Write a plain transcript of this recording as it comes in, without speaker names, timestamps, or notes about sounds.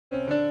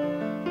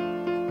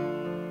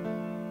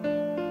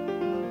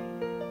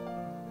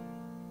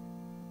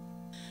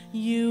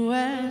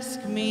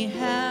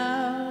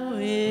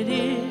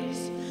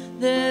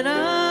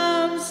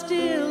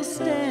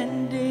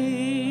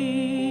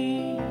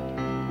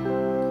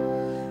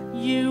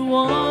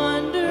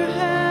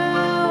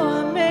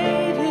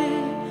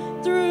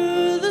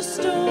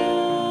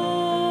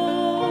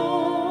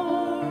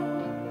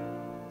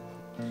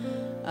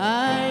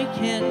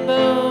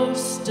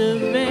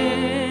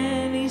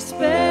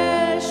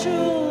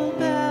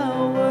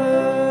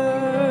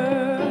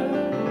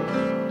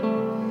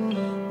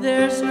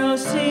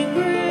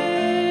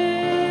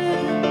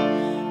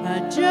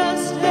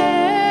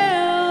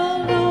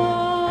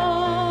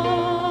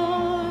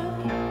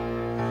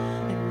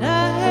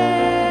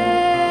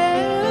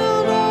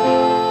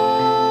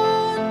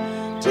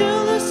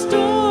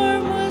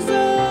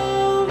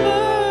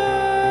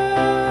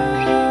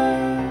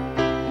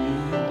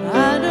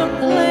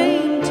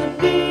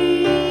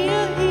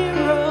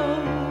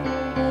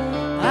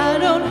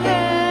don't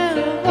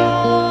have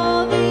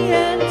all the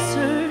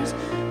answers.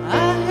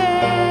 I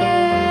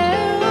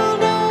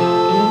held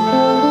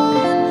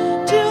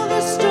on till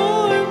the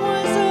storm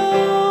was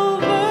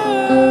over.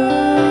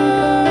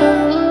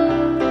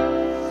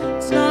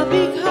 It's not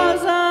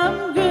because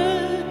I'm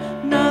good,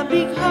 not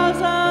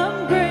because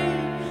I'm great,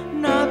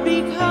 not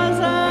because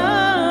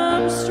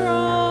I'm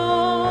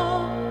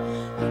strong.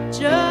 I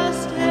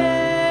just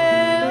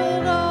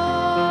held on.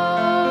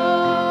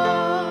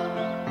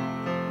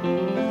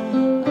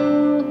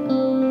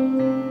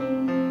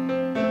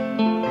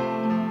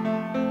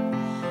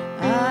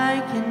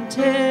 I can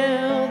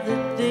tell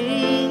that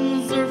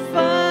things are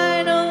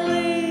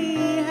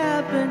finally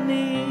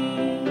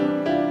happening.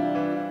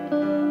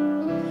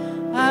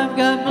 I've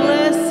got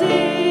blessings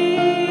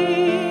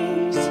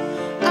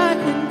I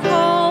can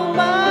call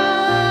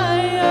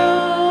my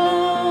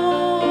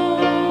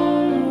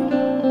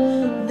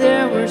own.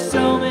 There were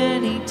so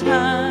many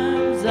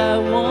times I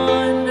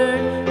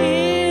wondered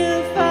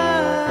if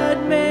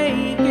I'd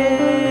make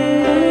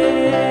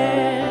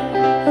it.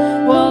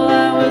 While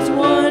I was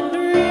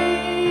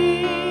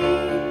wondering,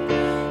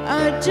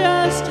 I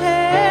just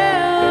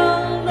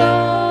held on.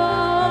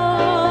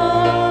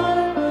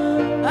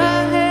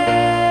 I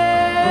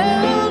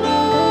held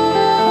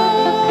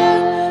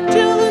on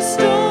till the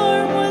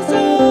storm was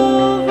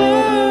over.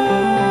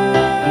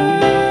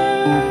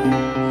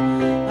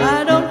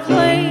 I don't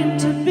claim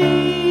to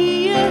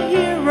be a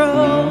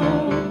hero.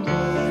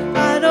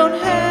 I don't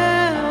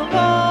have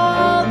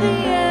all the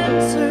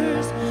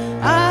answers.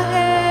 I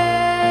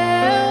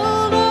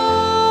held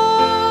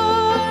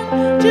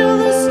on till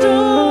the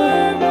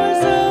storm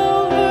was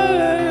over.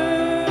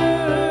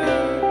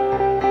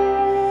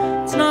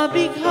 It's not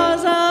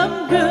because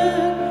I'm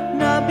good,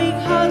 not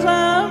because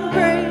I'm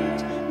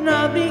great,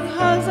 not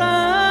because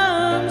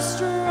I'm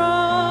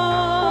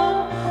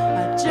strong.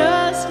 I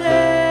just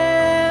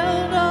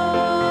held on.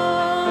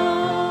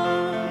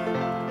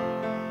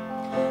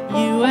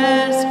 You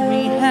ask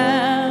me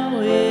how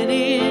it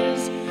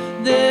is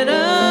that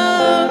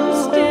I'm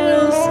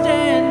still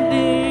standing.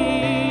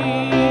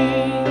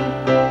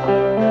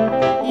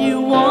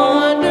 You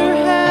wonder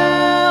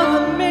how I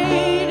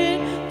made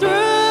it through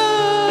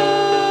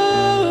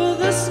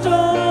the storm.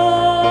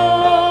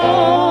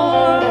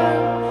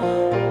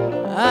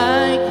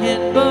 I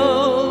can't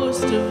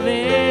boast of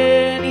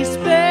any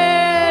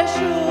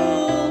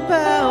special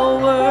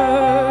powers.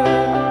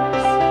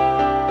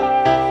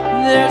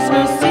 There's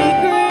no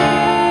secret.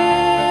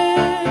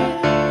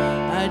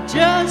 I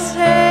just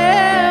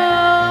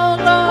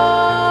held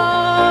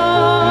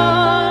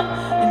on,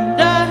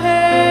 and I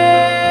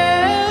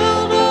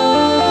held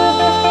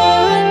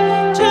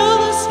on till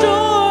the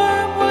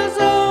storm was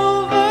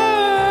over.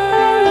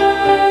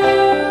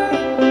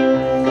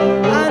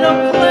 I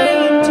don't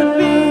claim to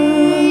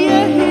be a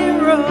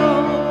hero,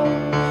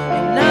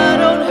 and I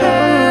don't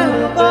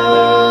have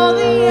all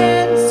the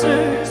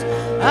answers.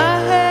 I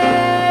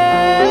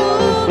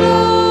held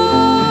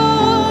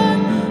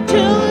on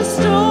till the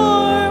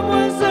storm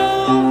was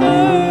over.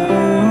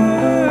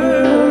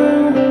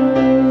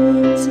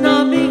 It's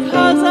not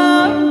because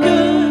I'm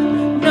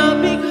good,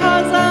 not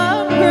because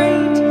I'm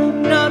great,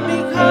 not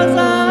because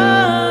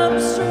I'm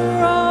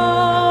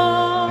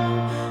strong.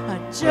 I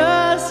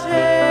just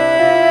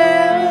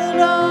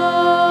held on.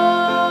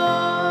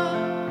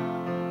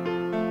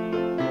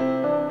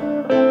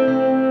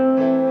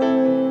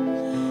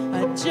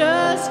 I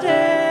just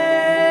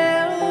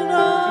held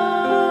on.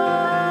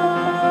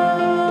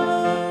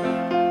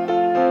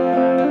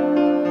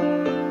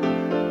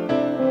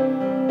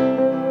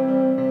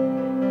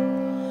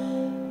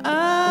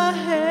 I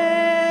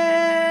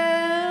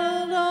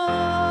held on.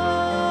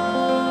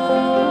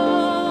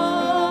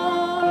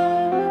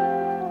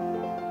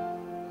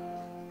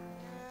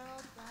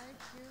 Well, thank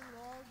you,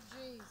 Lord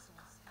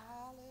Jesus.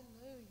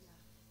 Hallelujah.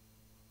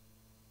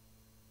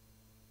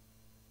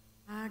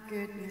 My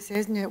goodness,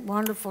 isn't it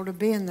wonderful to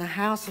be in the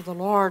house of the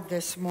Lord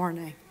this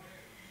morning?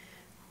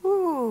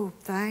 Ooh,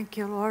 thank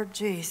you, Lord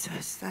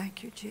Jesus.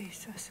 Thank you,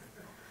 Jesus.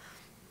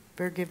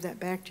 Better give that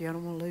back to you. I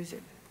don't want to lose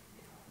it.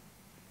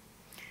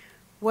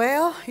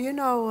 Well, you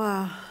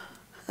know,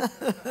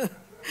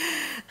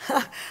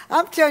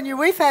 I'm telling you,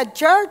 we've had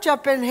church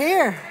up in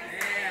here.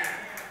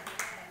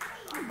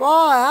 Boy,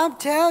 I'm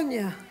telling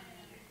you.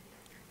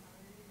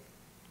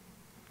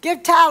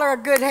 Give Tyler a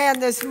good hand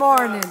this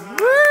morning.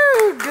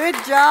 Woo! Good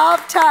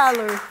job,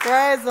 Tyler.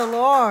 Praise the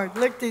Lord.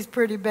 Look at these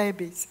pretty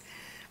babies.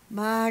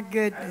 My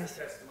goodness. That's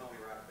a testimony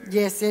right there.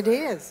 Yes, it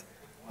is.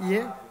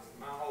 Yeah.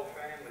 My whole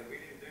family, we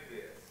didn't do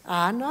this.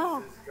 I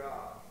know. This is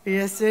God.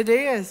 Yes, it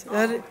is.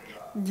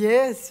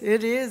 Yes,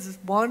 it is. It's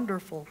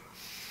wonderful.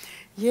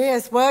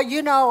 Yes. Well,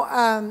 you know,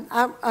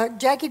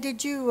 Jackie,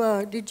 did you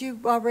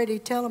already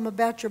tell them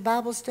about your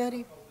Bible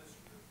study?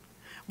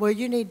 Well,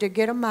 you need to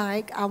get a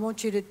mic. I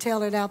want you to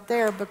tell it out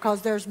there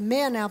because there's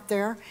men out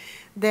there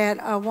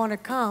that want to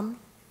come.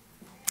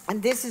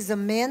 And this is a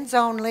men's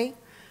only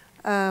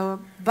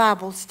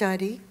Bible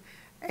study.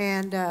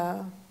 And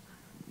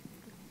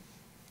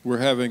We're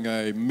having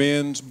a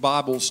men's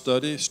Bible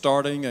study,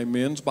 starting a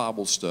men's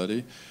Bible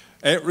study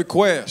at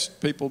request.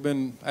 People have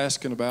been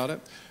asking about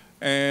it.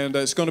 And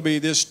it's going to be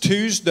this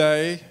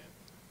Tuesday,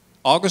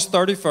 August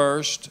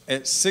 31st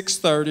at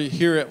 6:30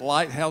 here at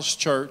Lighthouse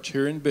Church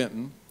here in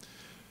Benton.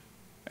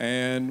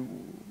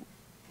 And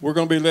we're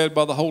going to be led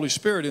by the Holy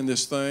Spirit in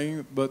this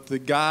thing, but the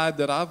guide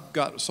that I've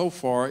got so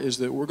far is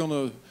that we're going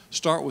to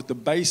start with the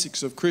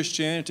basics of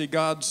Christianity,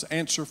 God's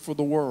answer for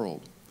the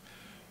world.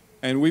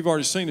 And we've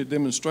already seen a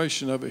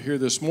demonstration of it here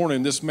this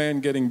morning, this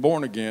man getting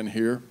born again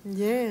here.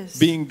 Yes.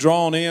 Being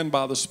drawn in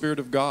by the Spirit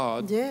of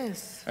God.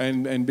 Yes.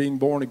 And being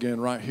born again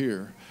right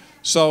here.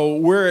 So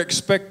we're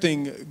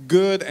expecting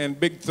good and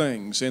big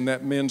things in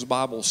that men's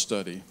Bible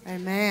study.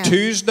 Amen.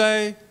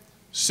 Tuesday,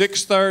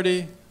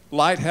 6:30,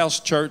 Lighthouse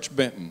Church,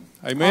 Benton.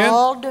 Amen?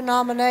 All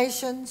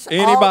denominations,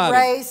 Anybody. all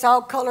race,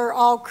 all color,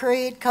 all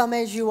creed, come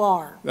as you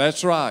are.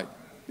 That's right.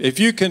 If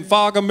you can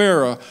fog a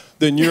mirror,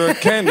 then you're a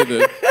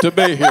candidate to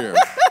be here.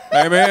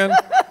 Amen?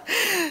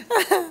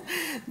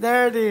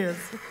 There it is.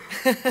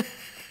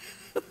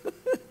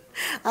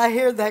 I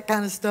hear that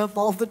kind of stuff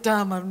all the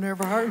time. I've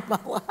never heard in my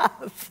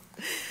life.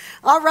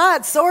 All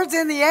right, swords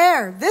in the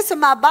air. This is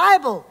my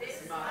Bible.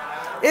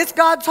 It's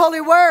God's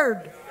holy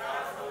word.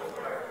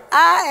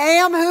 I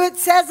am who it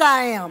says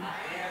I am.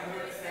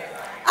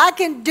 I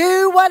can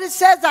do what it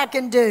says I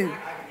can do.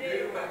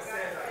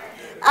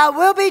 I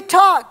will be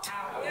taught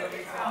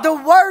the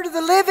word of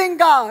the living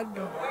God.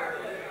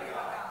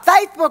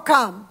 Faith will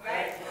come.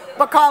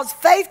 Because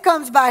faith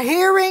comes by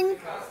hearing,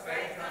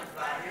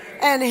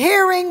 and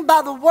hearing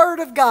by the word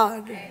of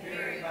God.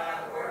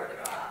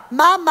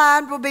 My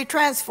mind will be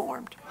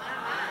transformed.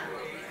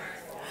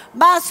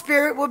 My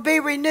spirit will be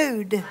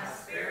renewed.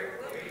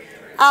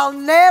 I'll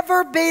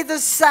never be the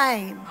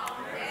same.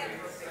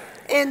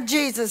 In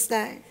Jesus'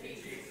 name.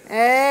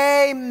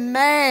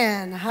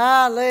 Amen.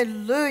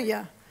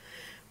 Hallelujah.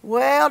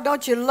 Well,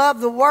 don't you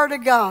love the Word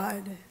of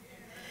God?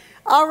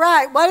 All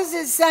right. What does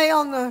it say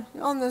on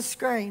the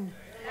screen?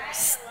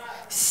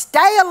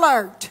 Stay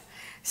alert.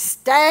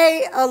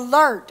 Stay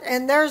alert.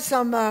 And there's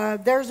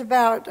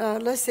about,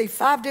 let's see,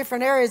 5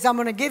 different areas I'm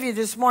going to give you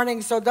this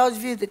morning. So those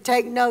of you that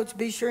take notes,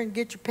 be sure and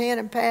get your pen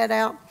and pad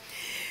out.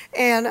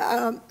 And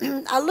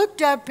I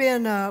looked up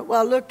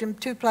I looked in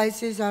 2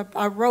 places.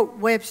 I wrote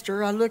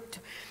Webster. I looked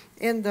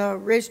in the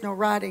original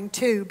writing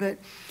too. But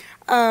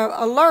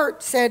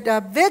alert said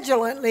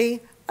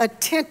vigilantly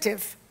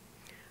attentive,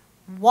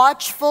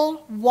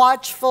 watchful,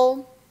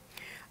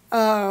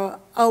 a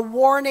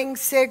warning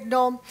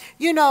signal.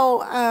 You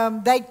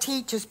know, they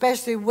teach,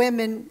 especially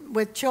women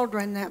with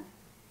children, that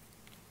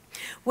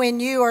when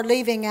you are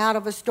leaving out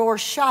of a store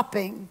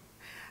shopping,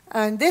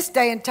 in this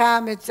day and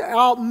time, it's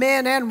all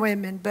men and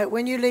women, but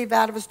when you leave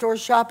out of a store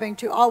shopping,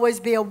 to always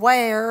be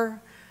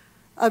aware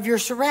of your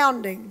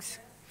surroundings.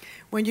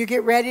 When you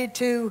get ready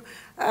to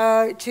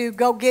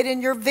go get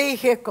in your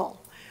vehicle,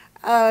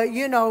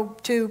 you know,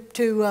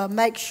 to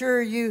make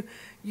sure you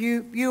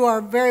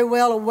are very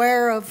well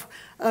aware of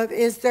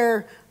is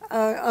there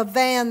a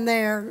van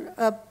there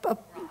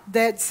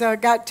that's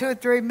got 2 or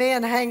 3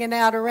 men hanging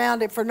out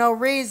around it for no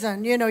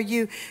reason. You know,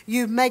 you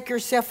make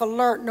yourself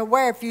alert and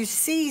aware. If you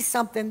see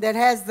something that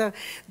has the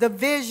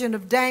vision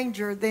of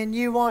danger, then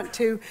you want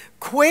to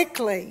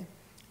quickly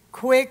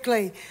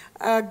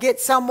get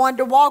someone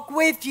to walk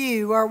with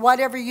you or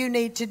whatever you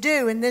need to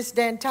do in this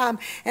day and time.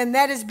 And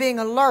that is being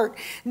alert.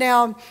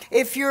 Now,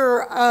 if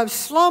you're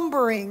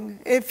slumbering,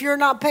 if you're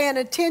not paying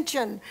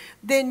attention,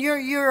 then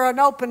you're an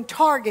open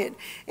target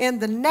in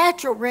the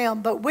natural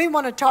realm. But we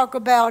want to talk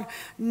about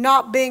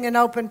not being an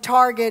open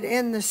target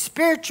in the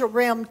spiritual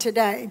realm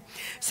today.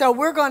 So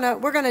we're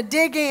gonna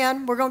dig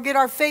in. We're gonna get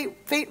our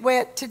feet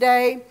wet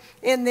today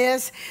in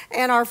this.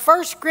 And our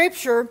first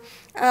scripture,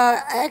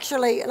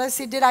 actually, let's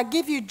see, did I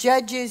give you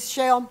Judges,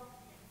 Shell?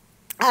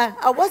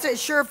 I wasn't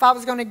sure if I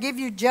was going to give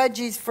you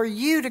Judges for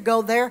you to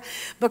go there,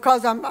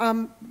 because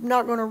I'm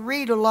not going to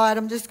read a lot.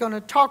 I'm just going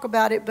to talk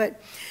about it.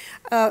 But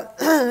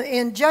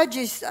in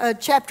Judges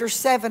chapter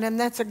 7, and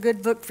that's a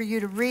good book for you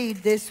to read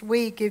this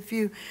week if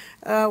you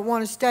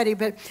want to study.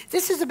 But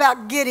this is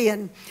about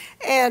Gideon.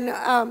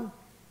 And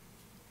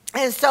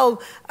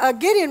so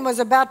Gideon was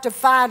about to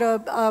fight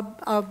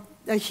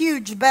a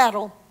huge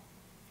battle.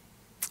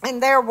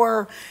 And there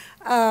were,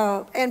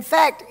 in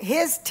fact,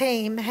 his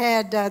team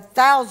had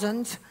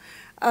thousands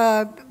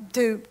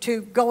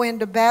to go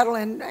into battle.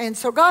 And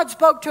so God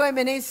spoke to him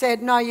and he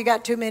said, no, you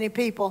got too many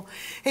people.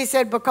 He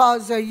said,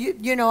 because,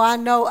 you know, I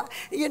know,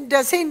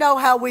 does he know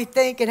how we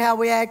think and how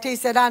we act? He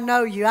said, I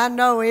know you. I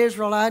know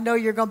Israel. I know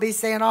you're going to be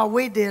saying, oh,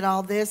 we did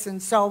all this.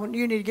 And so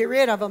you need to get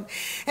rid of them.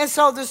 And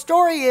so the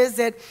story is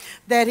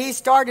that he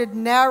started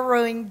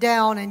narrowing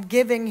down and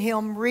giving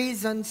him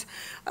reasons.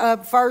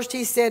 First,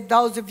 he said,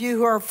 those of you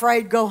who are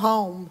afraid, go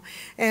home.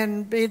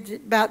 And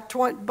about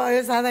 20,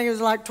 I think it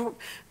was like,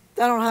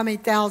 I don't know how many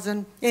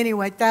thousand,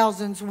 anyway,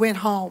 thousands went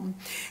home.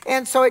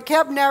 And so it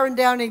kept narrowing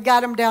down and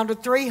got them down to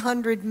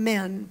 300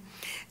 men.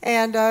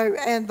 And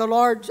the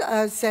Lord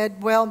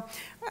said, well,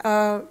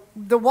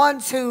 the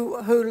ones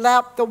who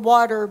lap the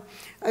water,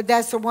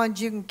 that's the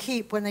ones you can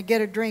keep when they get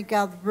a drink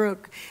out of the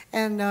brook.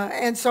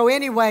 And so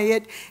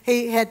anyway,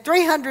 he had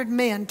 300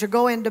 men to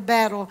go into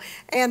battle,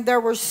 and there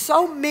were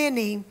so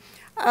many.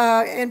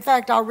 In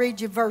fact, I'll read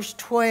you verse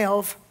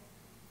 12.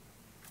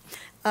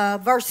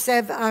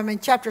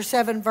 Chapter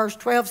 7, verse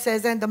 12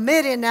 says, "And the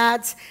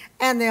Midianites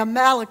and the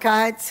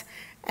Amalekites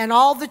and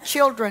all the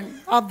children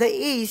of the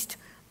east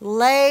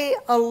lay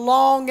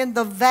along in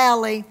the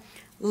valley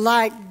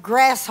like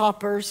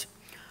grasshoppers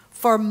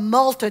for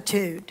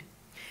multitude,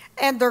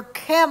 and their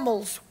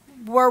camels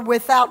were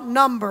without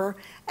number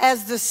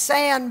as the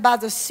sand by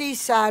the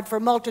seaside for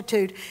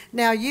multitude."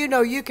 Now, you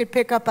know, you could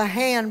pick up a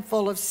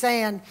handful of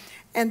sand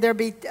and there'd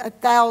be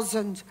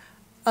thousands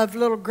of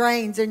little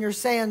grains in your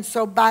sand.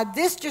 So by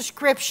this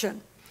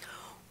description,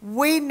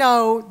 we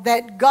know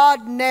that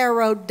God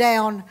narrowed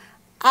down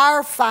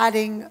our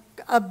fighting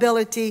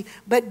ability,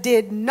 but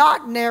did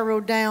not narrow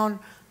down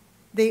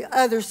the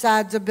other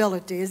side's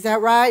ability. Is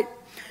that right?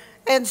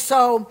 And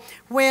so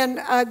when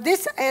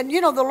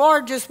the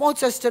Lord just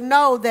wants us to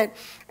know that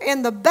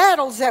in the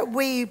battles that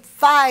we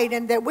fight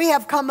and that we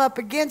have come up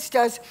against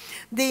us,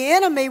 the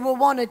enemy will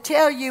want to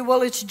tell you,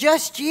 well, it's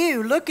just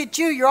you. Look at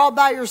you. You're all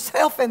by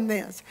yourself in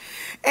this.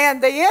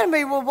 And the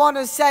enemy will want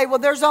to say, well,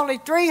 there's only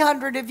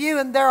 300 of you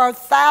and there are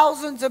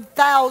thousands of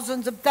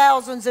thousands of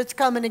thousands that's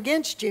coming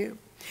against you.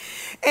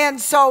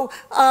 And so,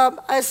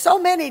 so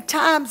many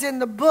times in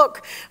the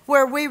book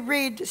where we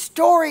read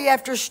story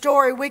after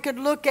story, we could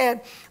look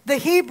at the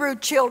Hebrew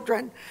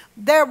children.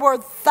 There were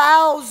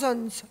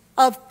thousands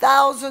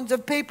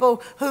of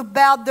people who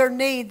bowed their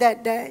knee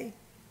that day.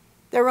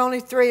 There were only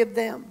 3 of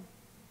them.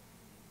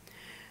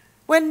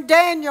 When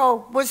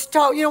Daniel was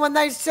told, when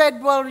they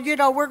said, well,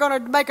 we're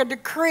going to make a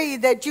decree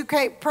that you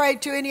can't pray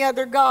to any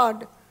other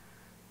god,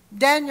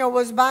 Daniel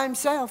was by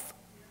himself.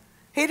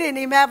 He didn't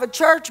even have a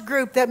church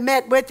group that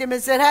met with him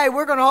and said, hey,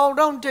 we're going to hold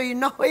on to you.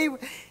 No,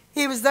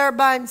 he was there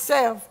by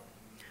himself.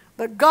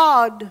 But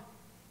God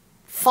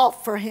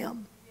fought for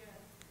him.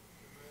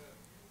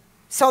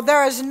 So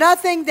there is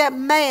nothing that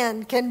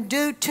man can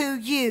do to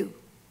you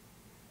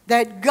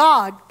that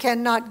God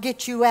cannot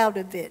get you out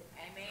of it.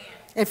 Amen.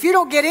 If you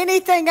don't get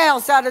anything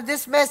else out of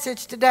this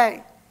message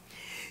today,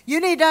 you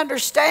need to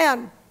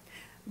understand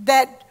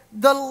that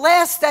the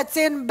less that's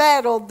in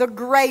battle, the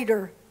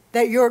greater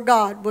that your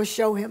God will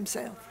show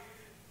himself.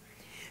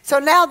 So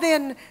now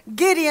then,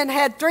 Gideon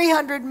had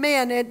 300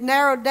 men. It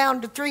narrowed down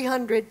to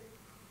 300.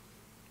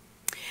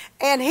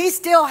 And he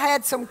still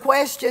had some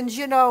questions.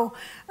 God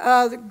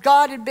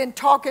had been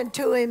talking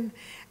to him.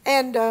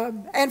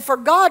 And for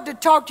God to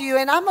talk to you,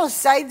 and I'm going to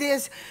say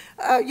this,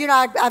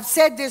 I've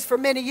said this for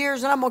many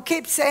years, and I'm going to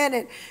keep saying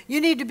it.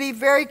 You need to be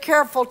very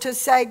careful to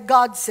say,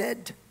 God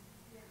said.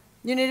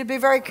 You need to be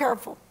very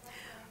careful.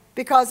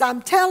 Because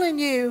I'm telling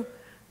you,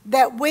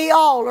 that we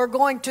all are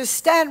going to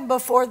stand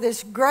before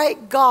this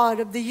great God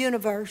of the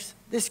universe,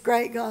 this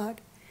great God.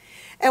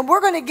 And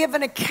we're going to give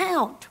an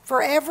account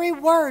for every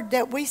word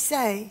that we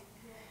say.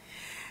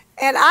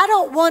 And I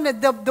don't want to,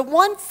 the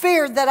one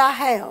fear that I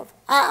have,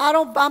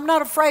 I'm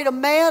not afraid of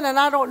man, and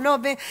I don't know,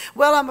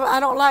 I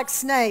don't like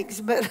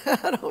snakes, but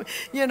I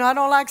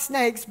don't like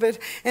snakes,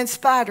 and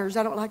spiders,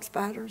 I don't like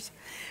spiders.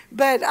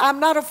 But I'm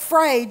not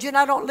afraid,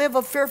 I don't live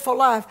a fearful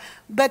life.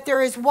 But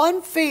there is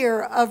one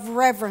fear of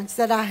reverence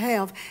that I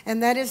have,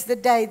 and that is the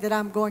day that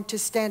I'm going to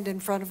stand in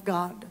front of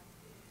God.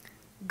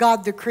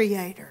 God, the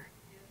creator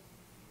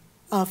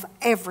of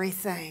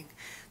everything.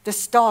 The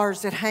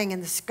stars that hang in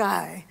the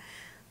sky,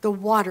 the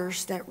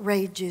waters that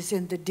rages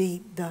in the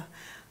deep,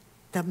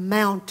 the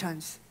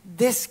mountains.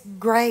 This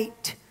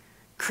great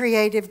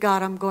creative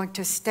God, I'm going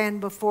to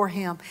stand before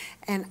him.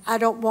 And I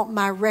don't want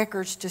my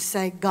records to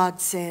say God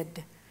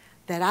said.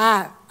 That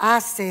I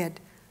said,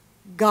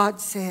 God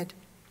said,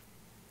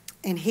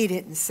 and he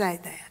didn't say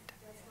that.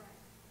 Right.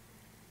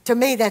 To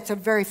me, that's a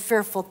very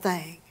fearful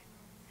thing.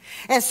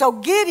 And so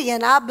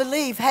Gideon, I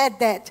believe, had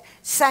that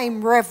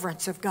same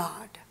reverence of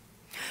God.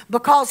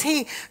 Because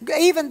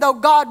even though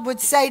God would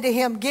say to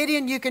him,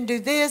 Gideon, you can do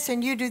this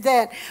and you do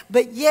that,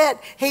 but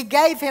yet he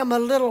gave him a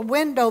little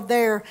window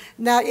there.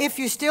 Now, if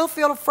you still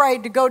feel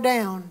afraid to go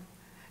down,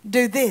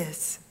 do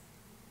this.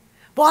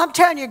 Well, I'm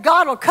telling you,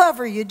 God will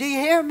cover you. Do you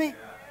hear me?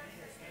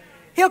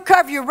 He'll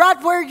cover you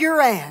right where you're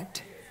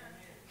at.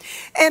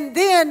 And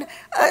then,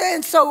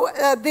 in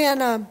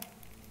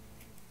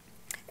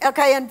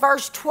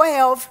verse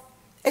 12,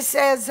 it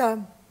says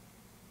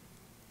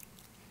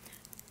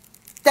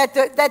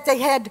that they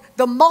had,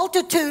 the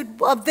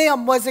multitude of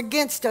them was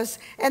against us.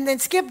 And then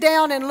skip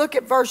down and look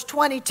at verse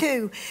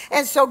 22.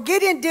 And so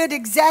Gideon did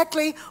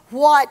exactly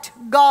what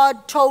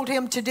God told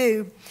him to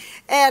do.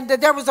 And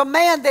there was a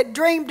man that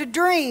dreamed a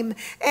dream.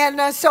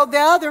 And so the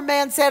other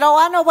man said, oh,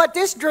 I know what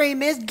this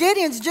dream is.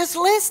 Gideon's just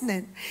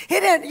listening. He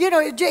didn't,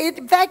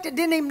 in fact, it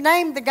didn't even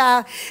name the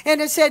guy.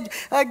 And it said,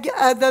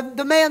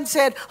 the man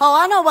said, oh,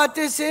 I know what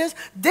this is.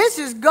 This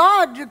is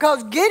God,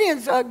 because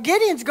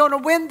Gideon's going to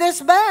win this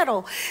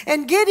battle.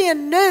 And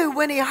Gideon knew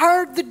when he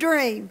heard the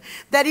dream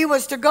that he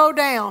was to go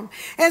down.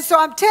 And so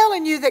I'm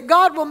telling you that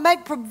God will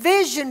make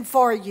provision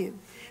for you.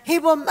 He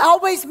will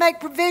always make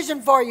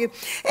provision for you.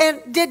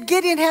 And did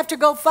Gideon have to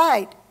go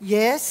fight?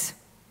 Yes.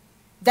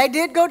 They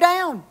did go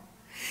down.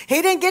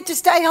 He didn't get to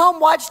stay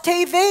home, watch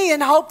TV,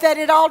 and hope that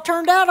it all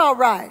turned out all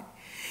right.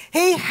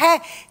 He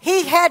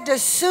had to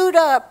suit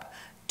up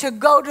to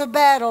go to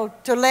battle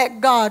to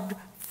let God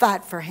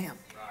fight for him.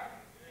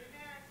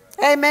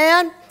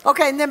 Amen.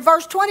 Okay, and then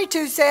verse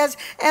 22 says,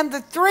 and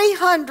the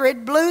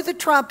 300 blew the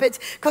trumpets,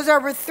 because there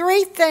were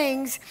three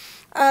things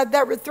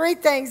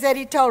that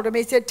he told them.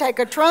 He said, take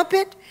a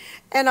trumpet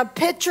and a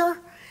pitcher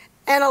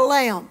and a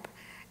lamp.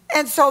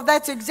 And so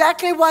that's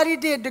exactly what he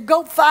did, to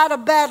go fight a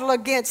battle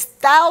against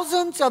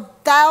thousands of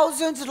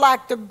thousands,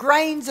 like the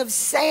grains of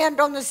sand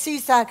on the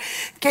seaside.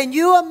 Can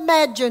you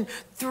imagine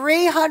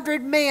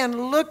 300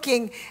 men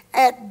looking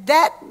at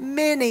that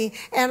many,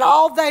 and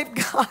all they've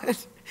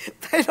got,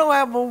 they don't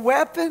have a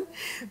weapon.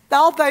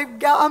 All they've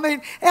got, I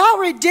mean, how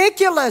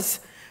ridiculous.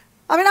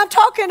 I mean, I'm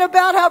talking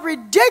about how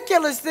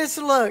ridiculous this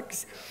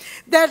looks.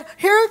 That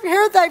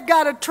here they've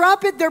got a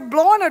trumpet, they're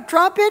blowing a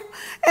trumpet,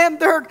 and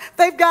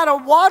they've got a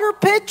water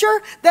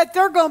pitcher that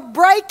they're going to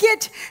break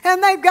it,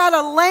 and they've got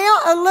a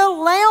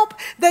little lamp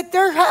that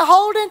they're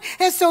holding,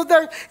 and so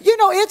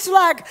it's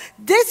like,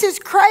 this is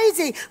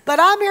crazy, but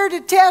I'm here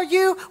to tell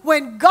you,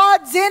 when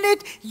God's in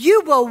it,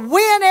 you will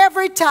win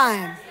every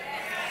time.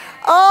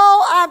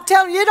 Oh, I'm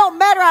telling you, it don't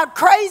matter how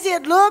crazy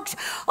it looks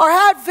or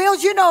how it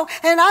feels,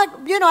 and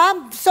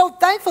I'm so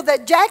thankful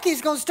that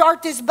Jackie's going to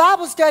start this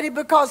Bible study,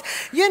 because,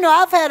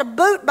 I've had a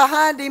boot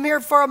behind him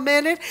here for a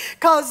minute,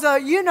 because, I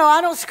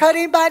don't cut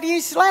anybody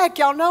any slack.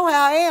 Y'all know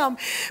how I am.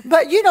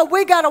 But,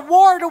 we got a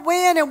war to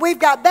win, and we've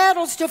got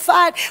battles to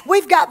fight.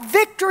 We've got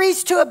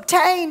victories to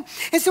obtain.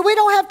 And so we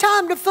don't have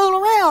time to fool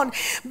around.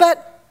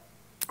 But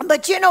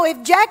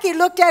if Jackie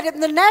looked at it in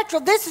the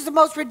natural, this is the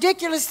most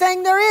ridiculous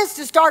thing there is,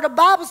 to start a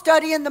Bible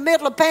study in the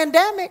middle of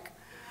pandemic.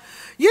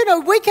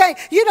 We can't,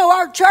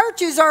 our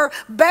churches are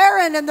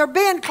barren and they're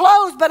being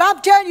closed, but I'm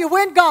telling you,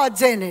 when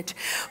God's in it,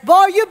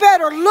 boy, you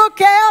better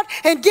look out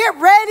and get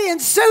ready and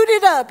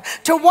suited up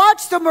to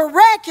watch the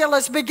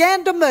miraculous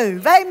begin to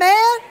move.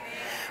 Amen?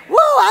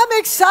 Whoa, I'm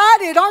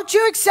excited. Aren't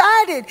you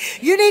excited?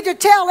 You need to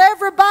tell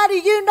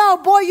everybody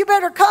boy, you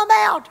better come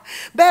out.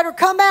 Better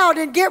come out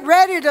and get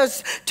ready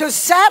to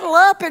saddle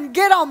up and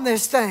get on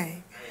this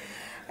thing.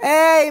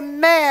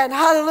 Amen.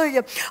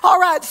 Hallelujah. All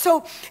right,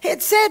 so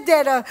it said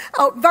that,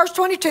 verse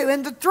 22,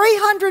 and the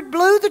 300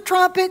 blew the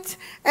trumpets,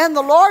 and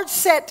the Lord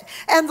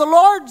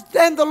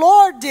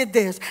did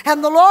this.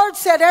 And the Lord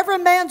set every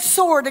man's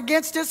sword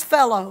against his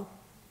fellow,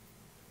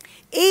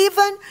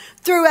 even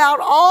throughout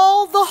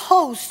all the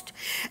host.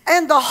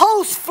 And the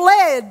host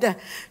fled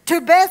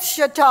to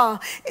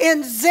Bethshittah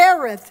in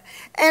Zareth,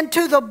 and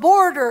to the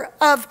border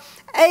of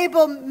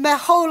Abel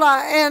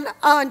Meholah, and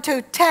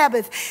unto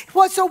Tabith.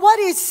 So what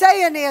he's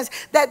saying is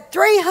that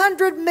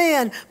 300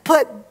 men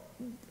put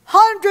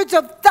hundreds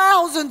of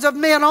thousands of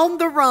men on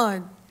the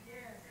run.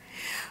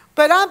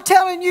 But I'm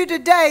telling you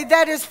today,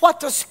 that is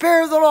what the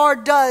Spirit of the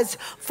Lord does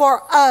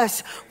for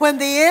us when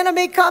the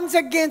enemy comes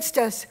against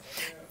us.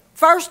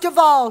 First of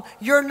all,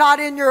 you're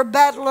not in your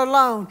battle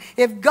alone.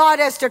 If God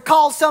has to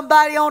call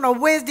somebody on a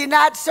Wednesday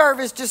night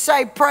service to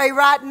say, pray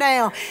right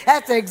now,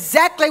 that's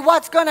exactly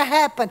what's going to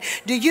happen.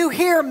 Do you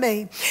hear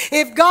me?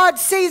 If God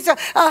sees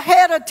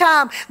ahead of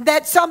time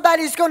that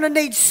somebody's going to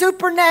need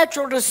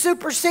supernatural to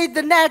supersede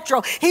the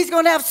natural, he's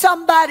going to have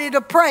somebody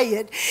to pray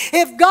it.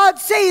 If God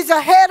sees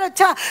ahead of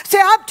time, see,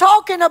 I'm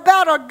talking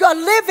about a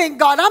living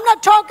God. I'm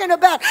not talking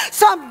about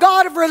some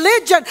God of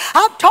religion.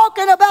 I'm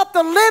talking about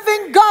the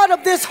living God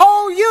of this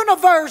whole universe.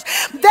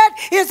 That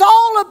is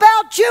all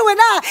about you and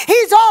I.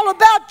 He's all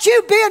about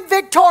you being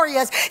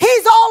victorious.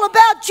 He's all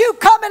about you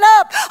coming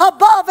up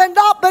above and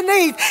not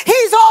beneath.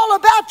 He's all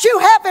about you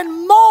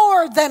having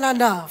more than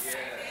enough.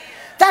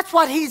 That's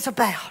what he's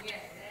about.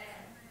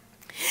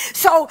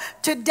 So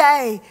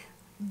today,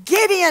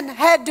 Gideon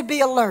had to be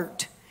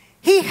alert.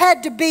 He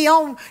had to be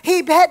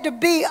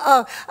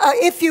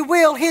if you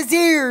will, his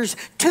ears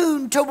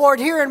tuned toward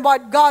hearing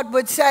what God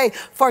would say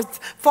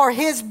for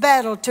his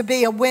battle to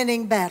be a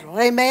winning battle.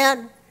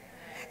 Amen?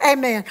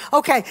 Amen.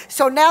 Okay,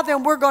 so now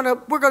then we're gonna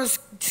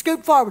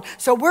scoot forward.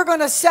 So we're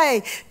gonna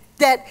say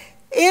that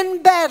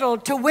in battle,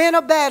 to win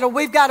a battle,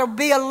 we've got to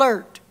be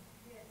alert.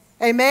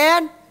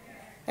 Amen?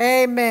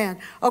 Amen.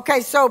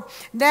 Okay, so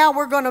now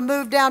we're going to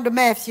move down to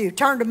Matthew.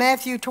 Turn to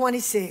Matthew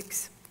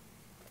 26.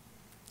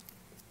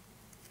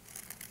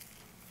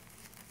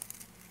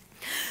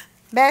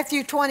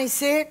 Matthew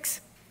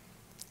 26,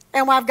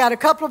 and I've got a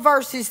couple of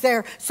verses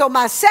there. So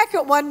my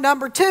second one,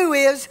 number 2,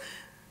 is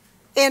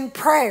in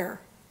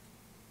prayer.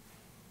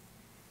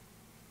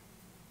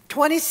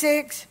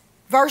 26,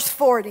 verse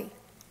 40.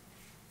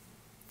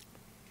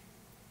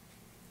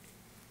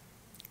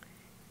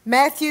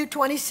 Matthew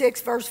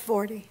 26, verse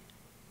 40.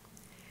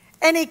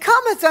 And he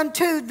cometh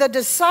unto the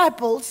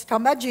disciples,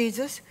 talking about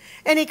Jesus,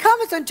 and he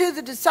cometh unto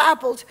the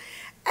disciples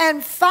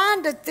and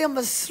findeth them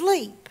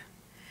asleep,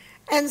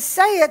 and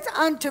saith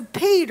unto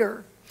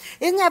Peter.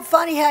 Isn't that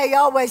funny how he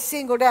always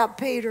singled out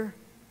Peter?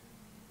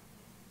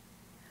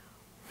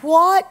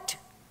 What?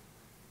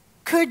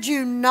 Could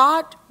you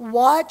not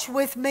watch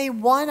with me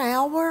 1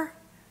 hour?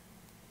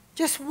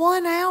 Just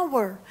 1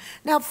 hour.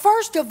 Now,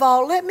 first of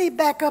all, let me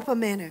back up a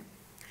minute.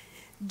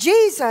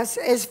 Jesus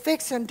is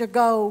fixing to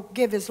go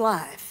give his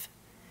life.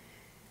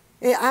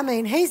 I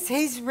mean,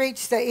 he's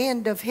reached the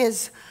end of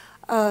his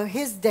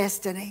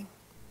destiny.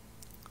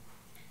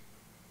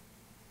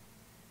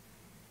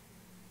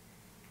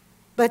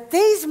 But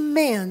these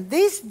men,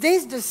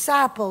 these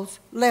disciples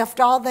left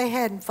all they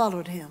had and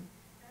followed him.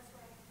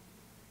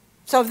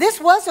 So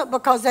this wasn't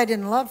because they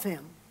didn't love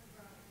him.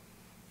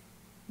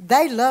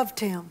 They loved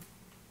him.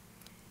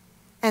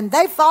 And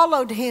they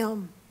followed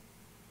him.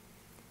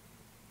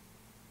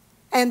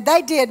 And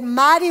they did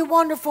mighty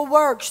wonderful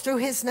works through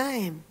his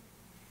name.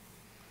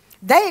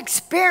 They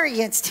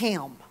experienced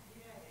him.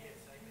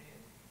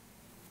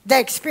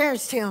 They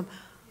experienced him.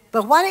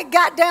 But when it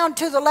got down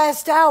to the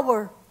last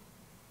hour,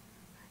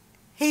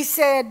 he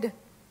said,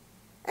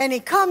 and he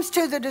comes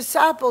to the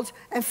disciples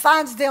and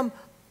finds them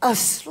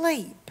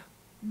asleep.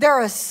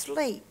 They're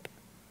asleep.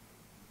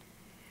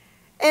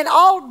 And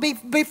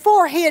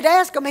before he had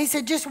asked them, he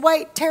said, just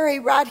wait, tarry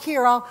right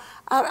here.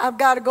 I've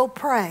got to go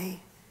pray.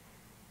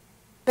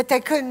 But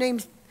they couldn't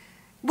even.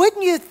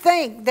 Wouldn't you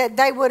think that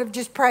they would have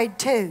just prayed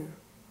too,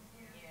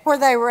 where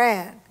they were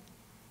at?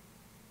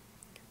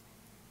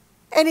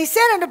 And he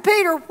said unto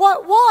Peter,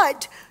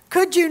 what?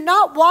 Could you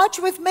not watch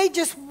with me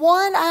just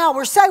 1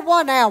 hour? Say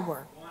 1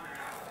 hour.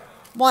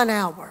 1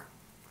 hour.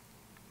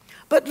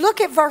 But look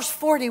at verse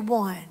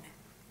 41.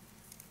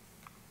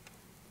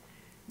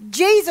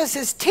 Jesus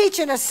is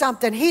teaching us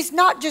something. He's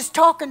not just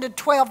talking to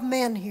 12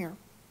 men here.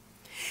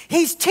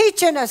 He's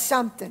teaching us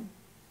something.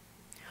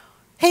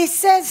 He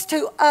says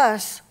to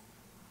us,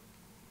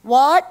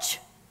 watch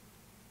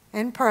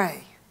and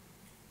pray,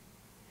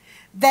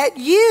 that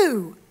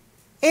you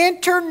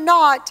enter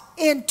not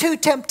into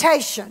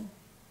temptation.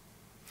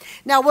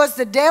 Now, was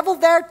the devil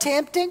there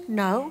tempting?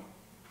 No.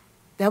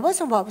 That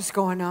wasn't what was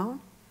going on.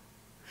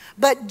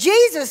 But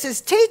Jesus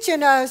is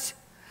teaching us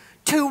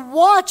to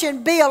watch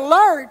and be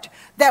alert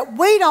that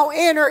we don't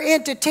enter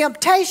into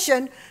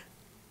temptation.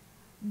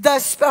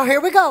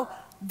 Here we go.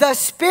 The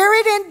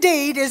spirit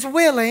indeed is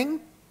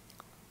willing,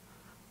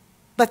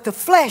 but the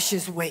flesh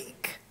is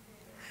weak.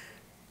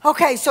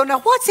 Okay, so now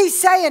what's he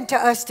saying to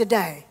us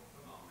today?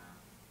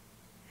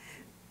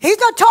 He's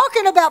not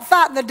talking about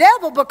fighting the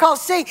devil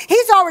because, see,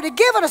 he's already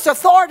given us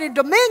authority and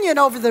dominion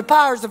over the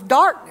powers of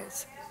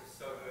darkness.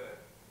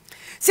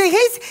 See,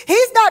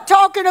 he's not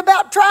talking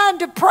about trying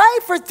to pray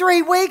for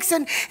 3 weeks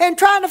and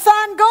trying to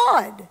find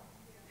God.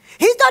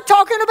 He's not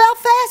talking about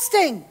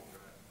fasting,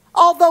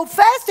 although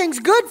fasting's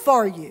good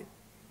for you.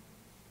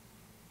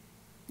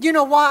 You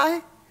know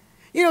why?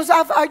 You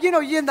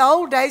know, in the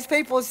old days,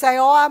 people would say,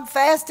 oh, I'm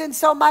fasting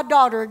so my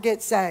daughter will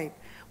get saved.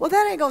 Well,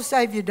 that ain't going to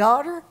save your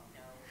daughter.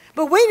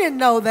 But we didn't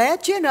know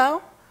that, you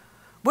know.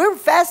 We were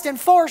fasting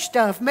for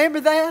stuff. Remember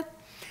that?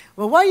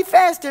 Well, what are you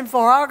fasting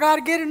for? I got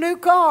to get a new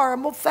car.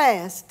 I'm going to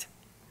fast.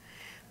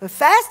 But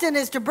fasting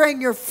is to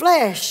bring your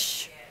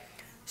flesh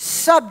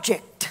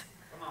subject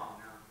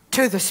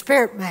to the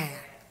spirit man.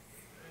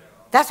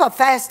 That's what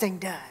fasting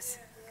does.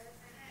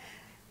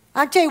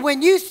 I tell you,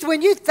 when you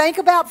think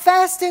about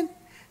fasting,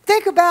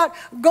 think about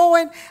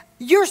going,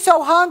 you're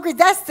so hungry,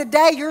 that's the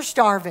day you're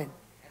starving.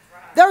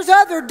 There's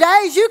other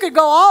days you could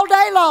go all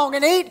day long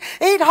and eat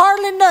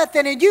hardly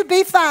nothing and you'd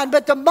be fine.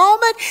 But the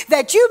moment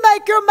that you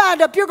make your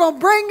mind up, you're going to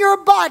bring your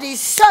body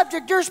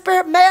subject, your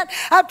spirit man,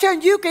 I'm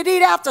telling you, you could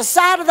eat out the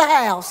side of the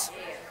house.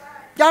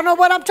 Y'all know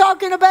what I'm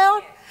talking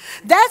about?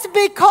 That's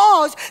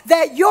because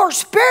that your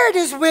spirit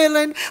is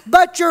willing,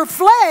 but your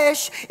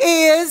flesh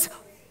is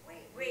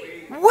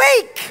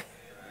weak.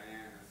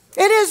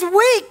 It is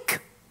weak.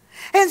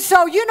 And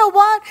so, you know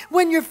what?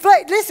 When you're,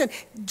 listen,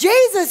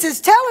 Jesus is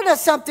telling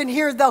us something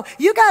here, though.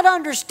 You got to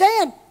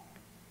understand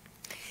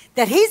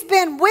that he's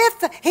been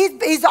with,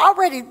 he's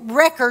already,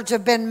 records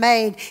have been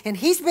made, and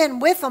he's been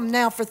with them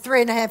now for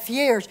 3.5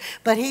 years.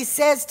 But he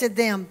says to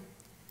them,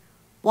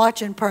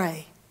 watch and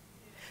pray.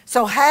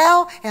 So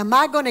how am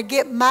I going to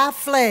get my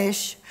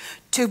flesh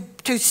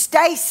to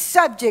stay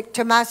subject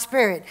to my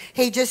spirit?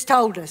 He just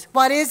told us.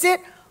 What is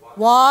it?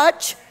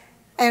 Watch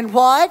and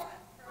what?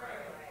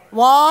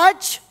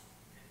 Watch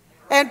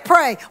and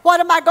pray. What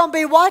am I going to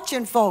be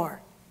watching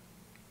for?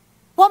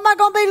 What am I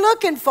going to be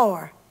looking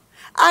for?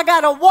 I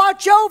got to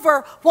watch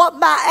over what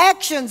my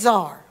actions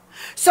are.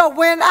 So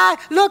when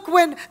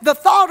the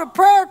thought of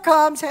prayer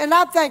comes and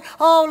I think,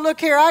 oh, look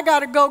here, I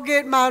got to go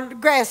get my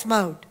grass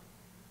mowed.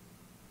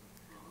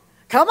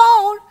 Come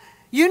on.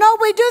 You know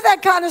we do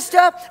that kind of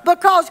stuff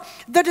because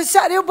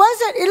it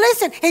wasn't,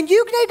 listen, and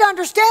you need to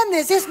understand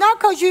this. It's not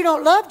because you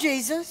don't love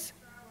Jesus.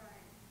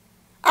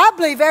 I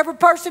believe every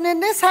person in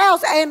this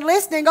house and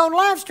listening on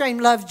live stream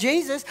loves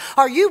Jesus,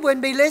 or you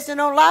wouldn't be listening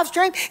on live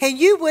stream, and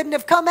you wouldn't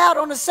have come out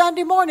on a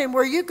Sunday morning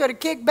where you could have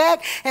kicked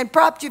back and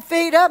propped your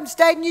feet up and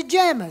stayed in your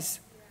jammies.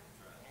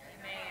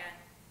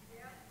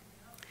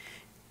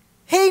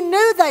 He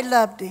knew they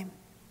loved him.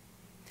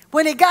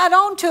 When he got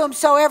on to him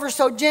so ever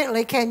so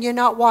gently, can you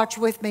not watch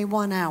with me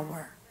 1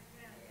 hour?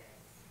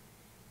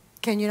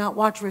 Can you not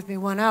watch with me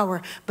 1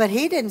 hour? But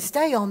he didn't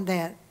stay on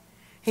that.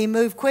 He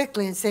moved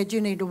quickly and said, you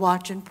need to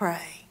watch and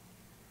pray.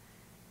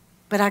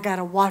 But I got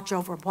to watch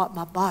over what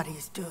my body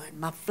is doing,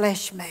 my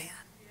flesh man.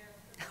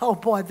 Oh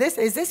boy,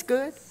 is this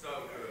good? So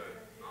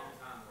good.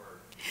 On-time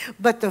word.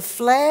 But the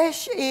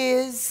flesh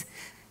is,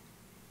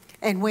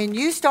 and when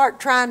you start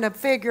trying to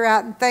figure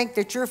out and think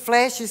that your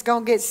flesh is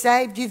going to get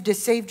saved, you've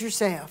deceived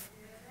yourself.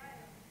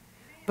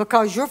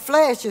 Because your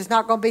flesh is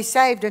not going to be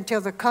saved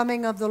until the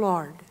coming of the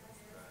Lord.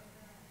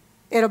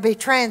 It'll be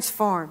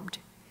transformed.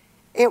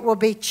 It will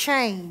be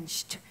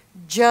changed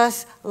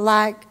just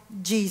like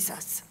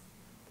Jesus.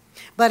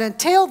 But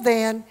until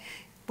then,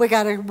 we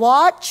got to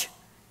watch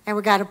and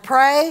we got to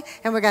pray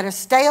and we got to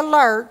stay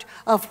alert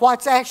of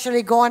what's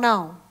actually going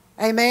on.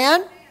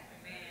 Amen?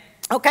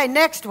 Okay,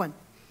 next one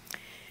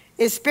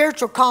is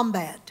spiritual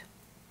combat.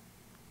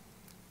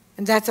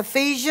 And that's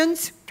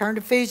Ephesians. Turn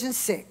to Ephesians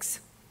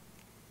 6.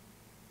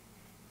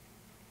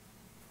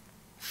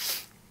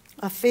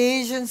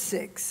 Ephesians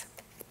 6.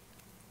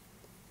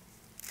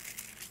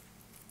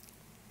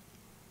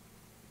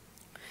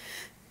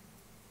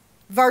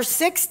 Verse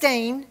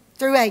 16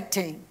 through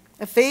 18.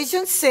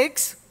 Ephesians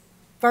 6,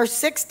 verse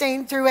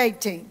 16 through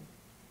 18.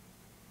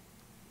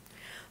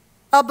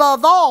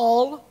 Above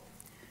all,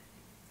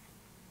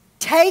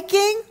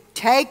 taking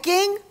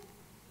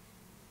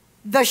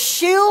the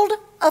shield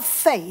of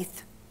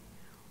faith,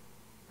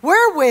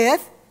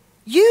 wherewith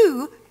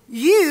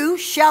you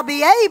shall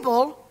be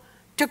able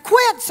to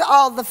quench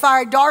all the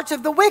fiery darts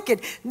of the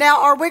wicked.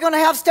 Now, are we going to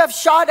have stuff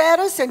shot at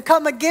us and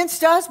come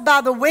against us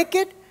by the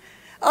wicked?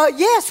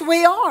 Yes,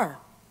 we are.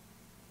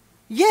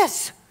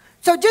 Yes.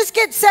 So just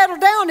get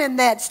settled down in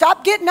that.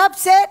 Stop getting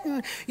upset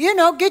and,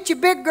 get your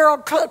big girl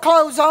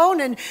clothes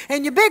on and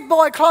your big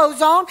boy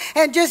clothes on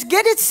and just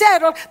get it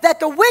settled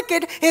that the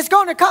wicked is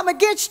going to come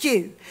against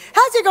you.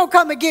 How's he going to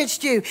come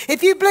against you?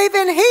 If you believe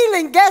in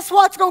healing, guess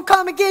what's going to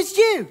come against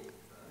you?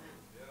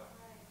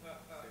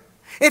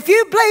 If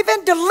you believe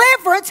in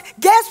deliverance,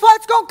 guess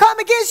what's going to come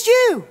against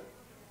you?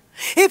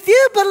 If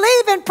you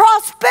believe in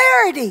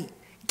prosperity,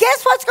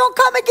 guess what's going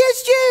to come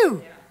against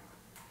you?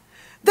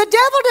 The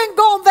devil didn't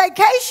go on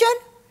vacation.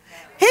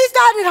 He's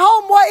not at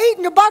home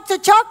eating a box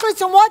of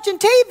chocolates and watching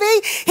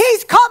TV.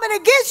 He's coming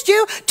against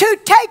you to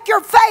take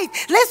your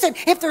faith. Listen,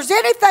 if there's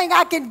anything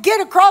I can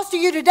get across to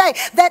you today,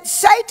 that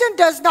Satan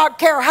does not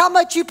care how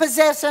much you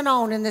possess and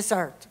own in this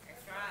earth.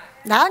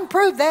 Now, I can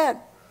prove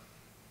that.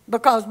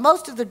 Because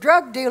most of the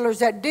drug dealers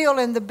that deal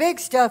in the big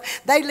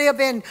stuff, they live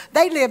in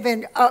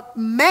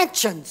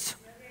mansions.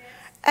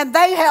 And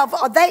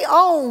they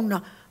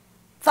own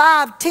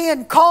 5,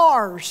 10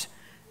 cars.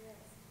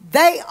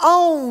 They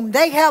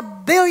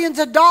have billions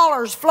of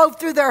dollars flow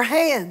through their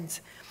hands.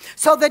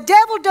 So the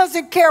devil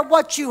doesn't care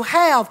what you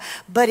have,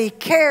 but he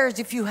cares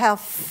if you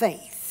have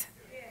faith.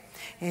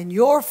 And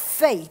your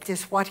faith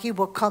is what he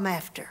will come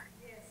after.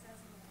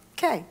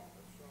 Okay.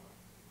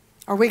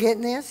 Are we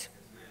getting this?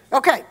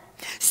 Okay.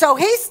 So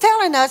he's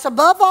telling us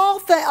above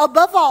all,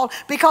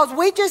 because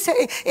we just,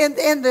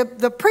 in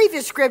the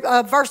previous script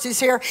verses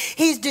here,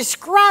 he's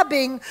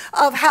describing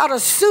of how to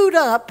suit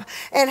up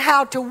and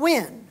how to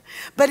win.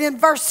 But in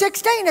verse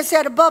 16 it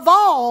said above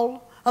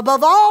all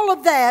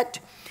of that,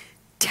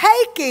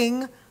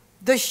 taking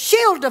the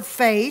shield of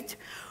faith,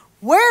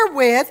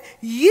 wherewith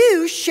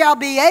you shall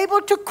be able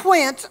to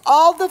quench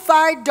all the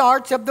fiery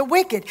darts of the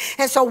wicked.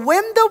 And so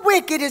when the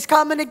wicked is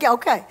coming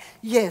against,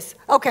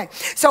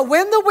 so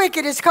when the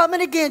wicked is coming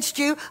against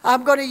you,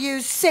 I'm going to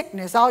use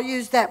sickness. I'll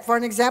use that for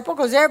an example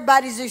because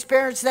everybody's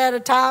experienced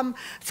that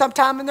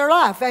sometime in their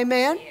life.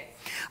 Amen? Yes.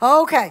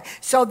 Okay,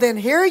 so then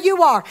here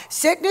you are.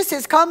 Sickness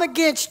has come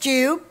against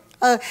you.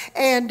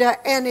 And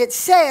it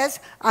says,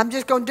 I'm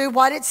just going to do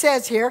what it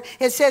says here.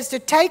 It says to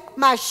take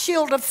my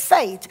shield of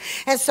faith.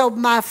 And so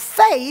my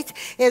faith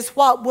is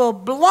what will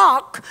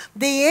block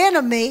the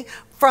enemy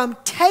from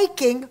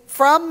taking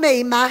from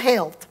me my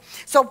health.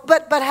 So,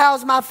 but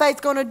how's my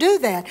faith going to do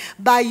that?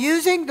 By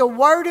using the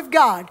Word of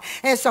God.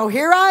 And so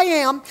here I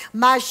am.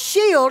 My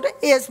shield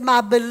is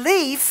my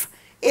belief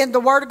in the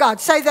Word of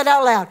God. Say that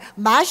out loud.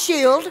 My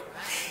shield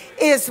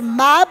is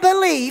my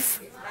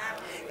belief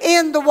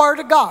in the Word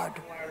of God.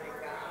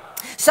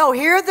 So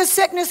here the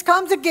sickness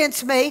comes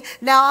against me.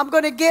 Now I'm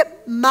going to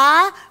get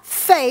my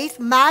faith,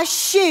 my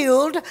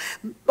shield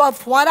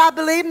of what I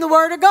believe in the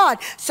Word of God.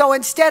 So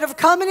instead of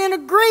coming in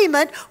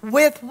agreement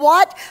with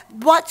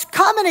what's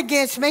coming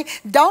against me,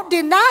 don't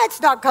deny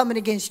it's not coming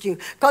against you.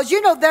 Because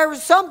there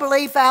is some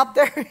belief out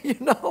there,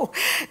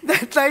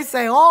 that they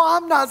say, oh,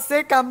 I'm not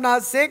sick, I'm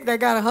not sick. They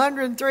got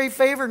 103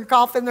 fever and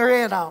coughing their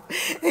head off.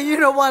 And you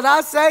know what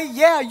I say?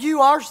 Yeah, you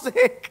are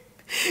sick.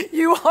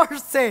 You are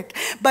sick,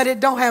 but it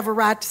don't have a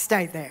right to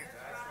stay there.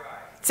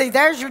 See,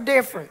 there's your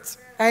difference.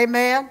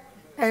 Amen.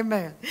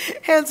 Amen.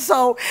 And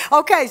so,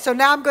 okay, so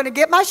now I'm going to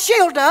get my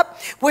shield up,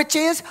 which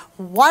is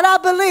what I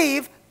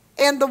believe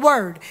in the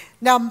Word.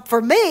 Now,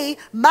 for me,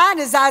 mine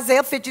is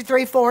Isaiah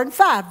 53, 4 and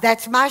 5.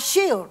 That's my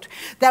shield.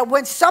 That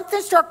when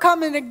something starts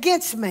coming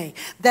against me,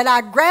 that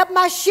I grab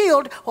my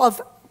shield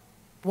of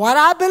what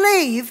I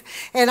believe,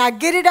 and I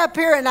get it up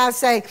here and I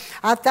say,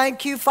 I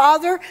thank you,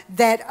 Father,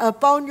 that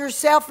upon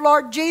yourself,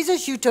 Lord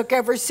Jesus, you took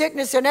every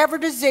sickness and every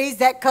disease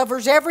that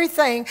covers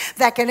everything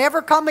that can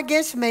ever come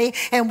against me,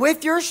 and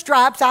with your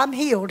stripes I'm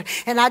healed.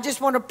 And I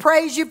just want to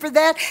praise you for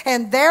that.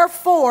 And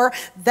therefore,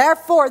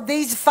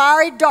 these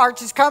fiery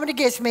darts is coming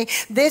against me.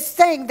 This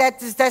thing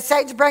that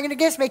Satan's bringing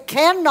against me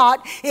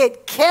cannot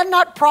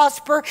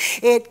prosper.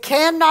 It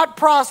cannot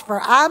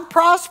prosper. I'm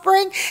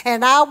prospering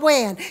and I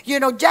win. You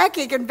know,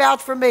 Jackie can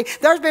vouch for me.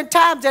 There's been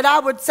times that I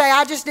would say,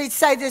 I just need to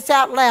say this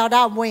out loud,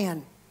 I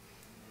win.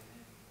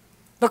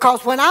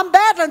 Because when I'm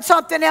battling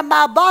something in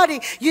my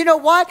body, you know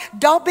what?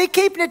 Don't be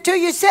keeping it to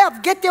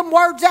yourself. Get them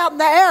words out in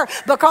the air,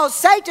 because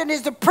Satan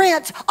is the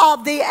prince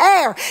of the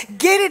air.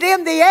 Get it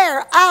in the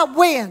air, I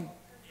win.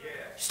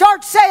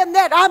 Start saying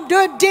that. I'm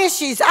doing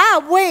dishes,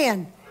 I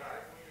win.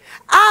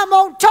 I'm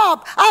on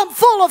top, I'm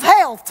full of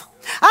health.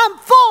 I'm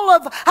full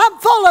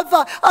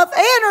of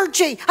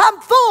energy. I'm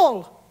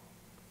full.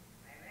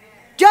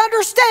 Do you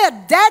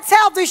understand? That's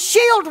how the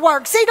shield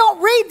works. See,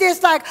 don't read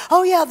this like,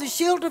 oh yeah, the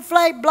shield of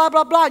faith, blah,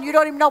 blah, blah, and you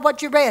don't even know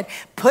what you read.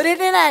 Put it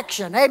in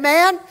action.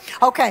 Amen?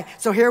 Okay,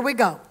 so here we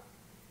go.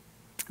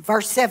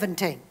 Verse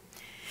 17.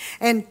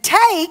 And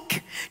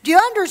take, do you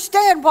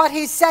understand what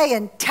he's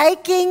saying?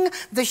 Taking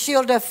the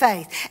shield of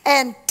faith.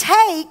 And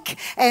take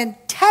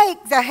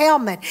the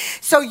helmet.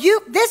 So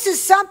this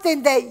is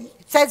something that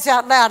says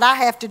out loud, I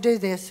have to do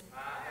this.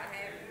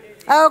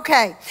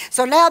 Okay,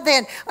 so now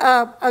then,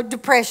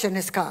 depression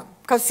has come.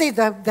 Because see,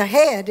 the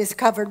head is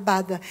covered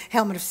by the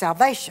helmet of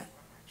salvation.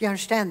 You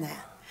understand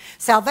that?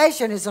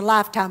 Salvation is a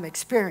lifetime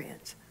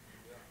experience.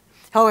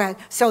 All right,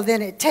 so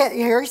then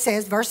here he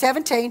says, verse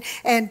 17,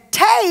 and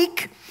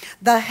take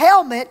the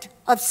helmet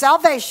of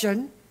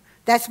salvation.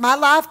 That's my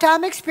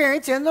lifetime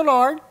experience in the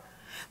Lord.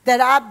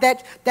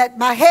 That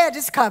my head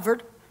is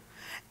covered.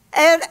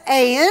 And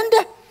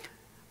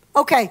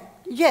okay,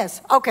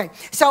 yes, okay.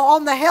 So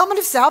on the helmet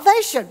of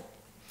salvation.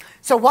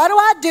 So what do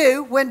I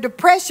do when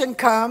depression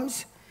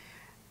comes?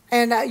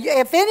 And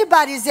if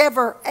anybody's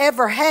ever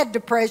had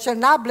depression,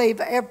 and I believe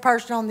every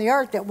person on the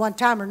earth at one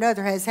time or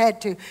another has had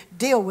to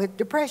deal with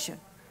depression.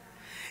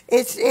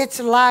 It's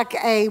like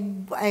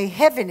a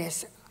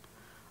heaviness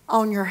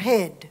on your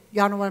head.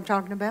 Y'all know what I'm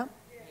talking about?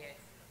 Yes.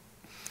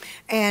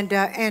 And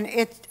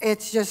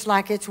it's just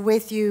like it's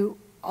with you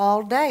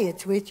all day.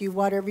 It's with you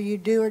whatever you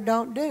do or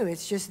don't do.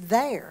 It's just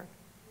there.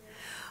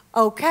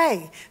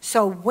 Okay,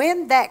 so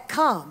when that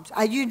comes,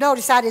 you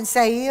notice I didn't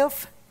say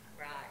if.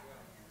 Right.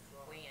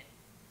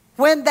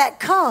 When that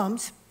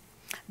comes,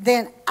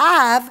 then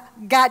I've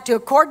got to,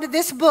 according to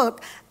this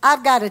book,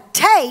 I've got to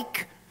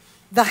take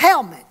the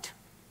helmet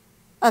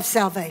of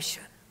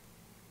salvation.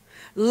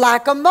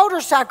 Like a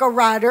motorcycle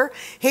rider,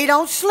 he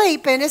don't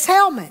sleep in his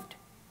helmet.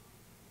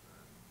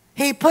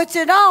 He puts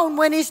it on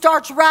when he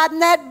starts riding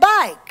that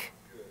bike.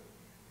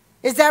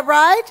 Is that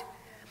right?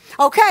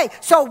 Okay,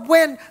 so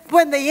when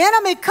the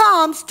enemy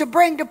comes to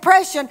bring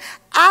depression,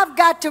 I've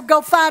got to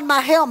go find my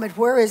helmet.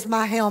 Where is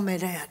my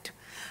helmet at?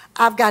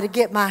 I've got to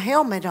get my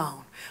helmet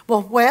on.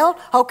 Well,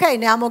 okay,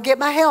 now I'm going to get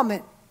my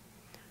helmet.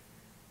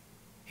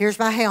 Here's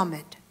my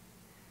helmet.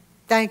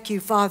 Thank you,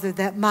 Father,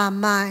 that my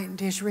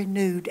mind is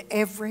renewed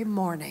every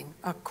morning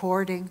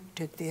according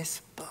to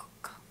this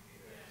book.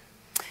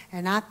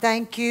 And I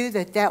thank you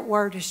that that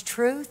word is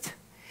truth,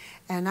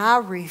 and I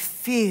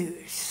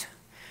refuse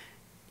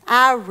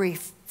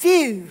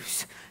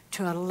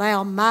to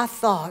allow my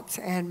thoughts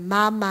and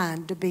my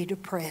mind to be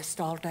depressed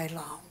all day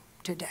long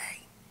today.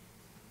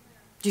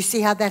 Do you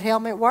see how that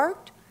helmet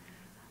worked?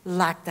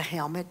 Like the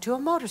helmet to a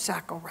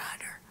motorcycle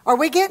rider. Are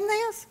we getting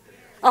this?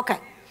 Okay.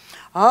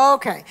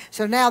 Okay.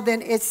 So now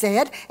then it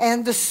said,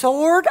 and the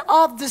sword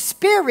of the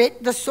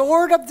Spirit,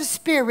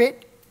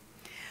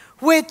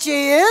 which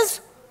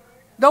is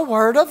the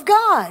Word of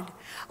God.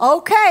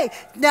 Okay.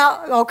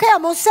 Now, okay,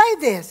 I'm going to say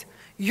this.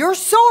 Your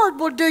sword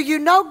will do you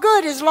no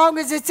good as long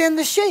as it's in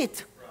the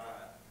sheath.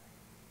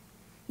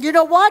 You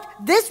know what?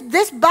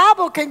 This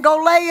Bible can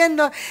go lay in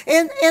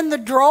the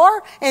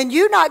drawer, and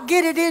you not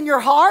get it in your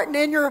heart and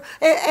in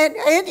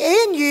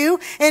you,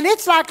 and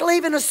it's like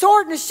leaving a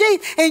sword in a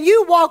sheath, and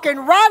you walking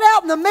right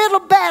out in the middle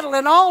of battle,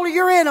 and all of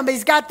your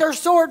enemies got their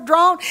sword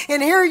drawn,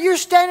 and here you're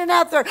standing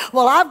out there.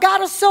 Well, I've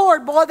got a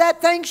sword, boy.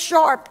 That thing's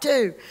sharp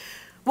too.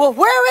 Well,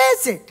 where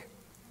is it?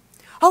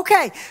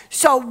 Okay,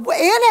 so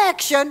in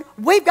action,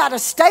 we've got to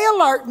stay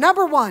alert.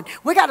 Number one,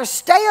 we got to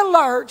stay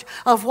alert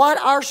of what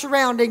our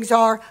surroundings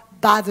are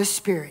by the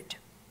Spirit.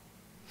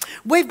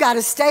 We've got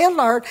to stay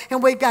alert,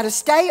 and we've got to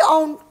stay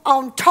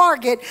on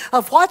target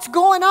of what's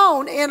going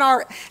on in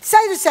our,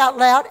 say this out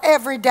loud,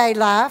 everyday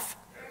life.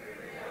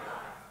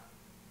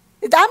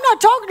 I'm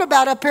not talking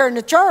about up here in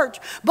the church.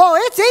 Boy,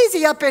 it's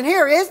easy up in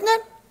here, isn't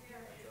it?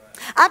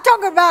 I'm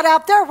talking about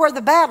out there where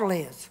the battle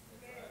is.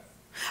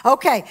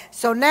 Okay,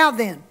 so now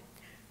then,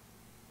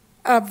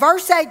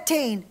 verse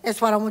 18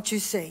 is what I want you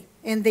to see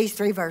in these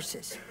 3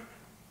 verses.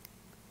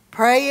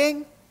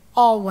 Praying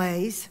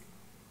always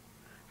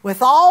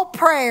with all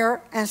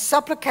prayer and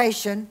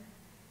supplication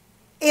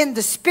in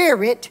the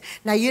Spirit.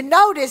 Now you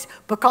notice,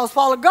 because a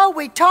while ago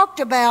we talked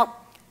about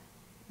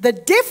the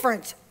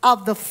difference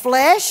of the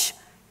flesh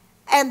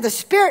and the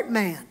spirit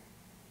man,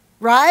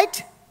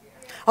 right?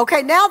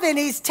 Okay, now then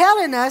he's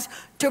telling us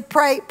to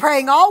pray,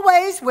 praying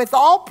always with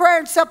all prayer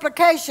and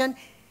supplication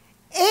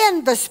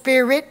in the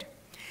Spirit,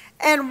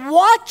 and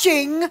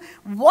watching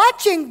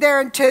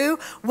thereunto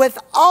with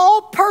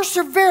all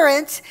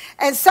perseverance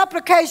and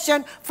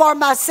supplication for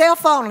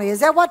myself only. Is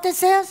that what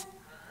this is?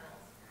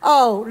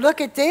 Oh, look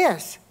at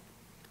this.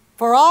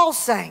 For all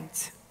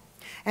saints.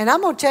 And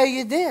I'm going to tell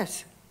you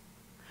this.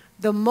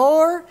 The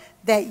more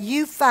that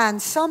you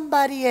find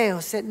somebody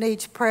else that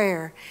needs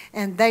prayer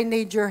and they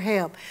need your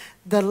help,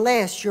 the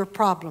less your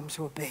problems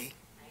will be. Amen.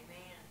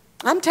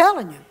 I'm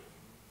telling you.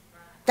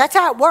 That's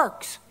how it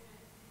works.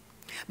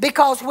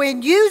 Because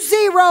when you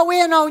zero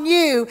in on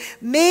you,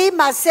 me,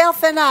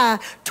 myself, and I,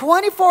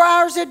 24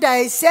 hours a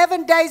day,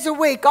 7 days a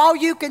week, all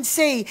you can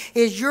see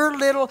is your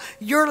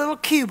little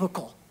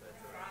cubicle.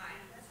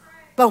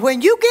 But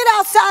when you get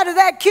outside of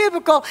that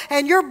cubicle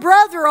and your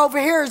brother over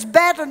here is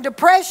battling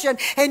depression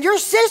and your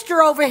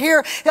sister over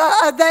here,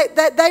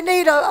 they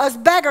need a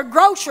bag of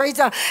groceries,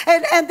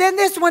 and then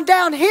this one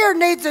down here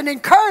needs an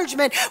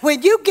encouragement.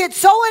 When you get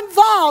so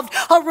involved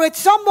with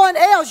someone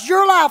else,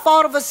 your life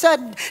all of a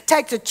sudden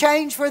takes a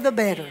change for the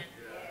better.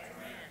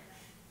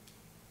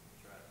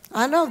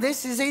 I know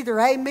this is either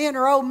amen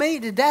or oh me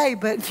today,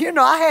 but you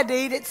know I had to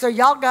eat it, so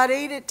y'all got to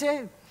eat it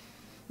too.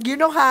 You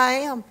know how I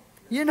am,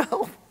 you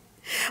know.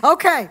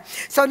 Okay,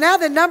 so now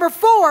the number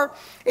 4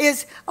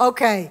 is,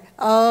 okay,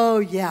 oh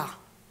yeah,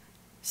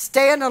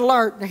 staying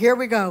alert. Now here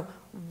we go,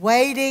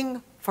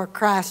 waiting for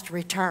Christ's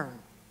return.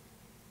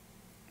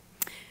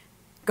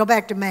 Go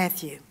back to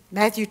Matthew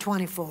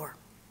 24.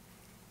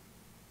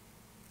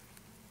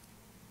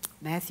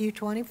 Matthew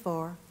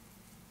 24.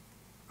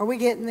 Are we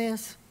getting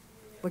this?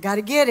 We got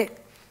to get it.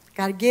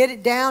 Got to get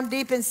it down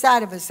deep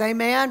inside of us,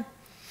 amen?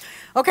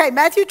 Okay,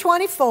 Matthew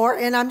 24,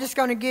 and I'm just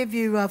going to give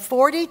you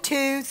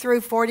 42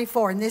 through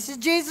 44. And this is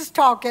Jesus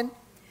talking.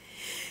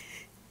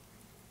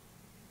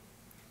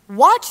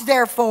 Watch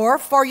therefore,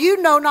 for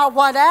you know not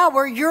what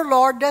hour your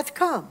Lord doth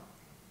come.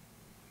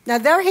 Now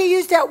there he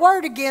used that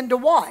word again, to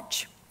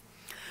watch.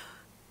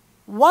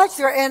 Watch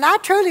there, and I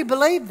truly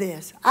believe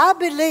this. I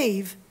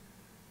believe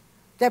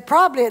that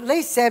probably at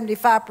least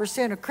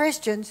 75% of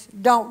Christians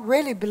don't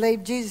really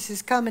believe Jesus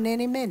is coming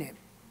any minute,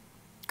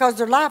 because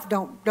their life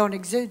don't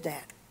exude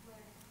that.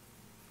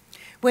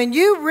 When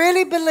you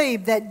really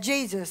believe that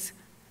Jesus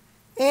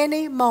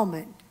any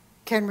moment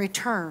can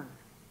return.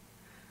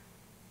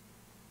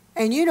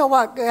 And you know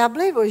what? I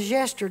believe it was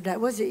yesterday.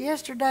 Was it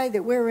yesterday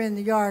that we were in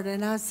the yard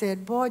and I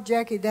said, boy,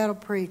 Jackie, that'll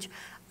preach.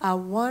 I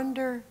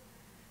wonder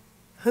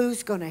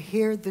who's going to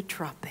hear the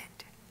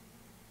trumpet.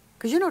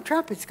 Because you know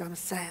trumpet's going to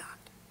sound.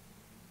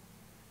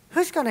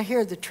 Who's going to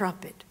hear the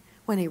trumpet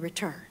when he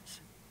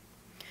returns?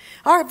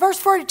 All right, verse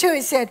 42,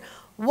 he said,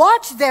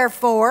 watch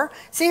therefore.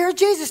 See, here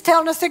Jesus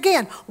telling us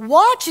again.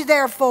 Watch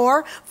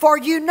therefore, for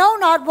you know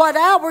not what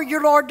hour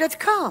your Lord doth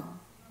come.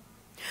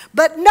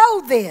 But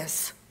know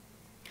this,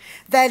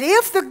 that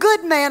if the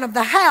good man of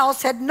the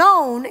house had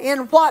known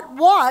in what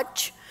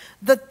watch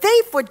the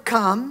thief would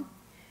come,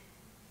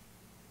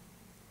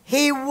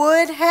 he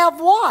would have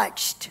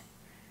watched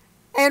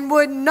and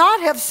would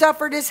not have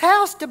suffered his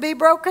house to be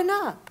broken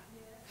up.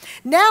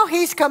 Now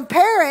he's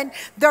comparing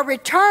the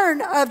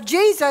return of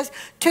Jesus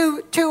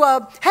to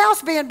a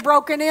house being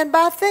broken in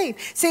by a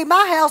thief. See,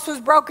 my house was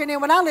broken in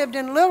when I lived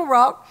in Little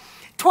Rock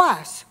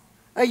twice,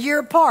 a year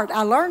apart.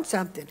 I learned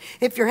something.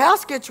 If your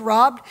house gets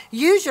robbed,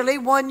 usually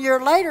 1 year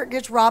later it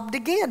gets robbed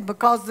again,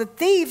 because the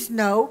thieves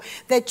know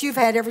that you've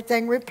had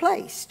everything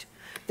replaced,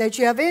 that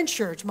you have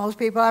insurance. Most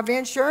people have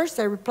insurance.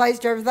 They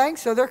replaced everything,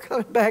 so they're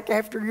coming back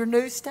after your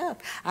new stuff.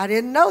 I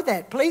didn't know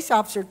that. Police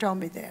officer told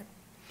me that.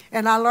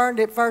 And I learned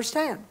it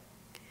firsthand.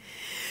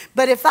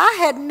 But if I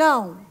had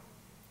known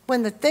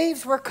when the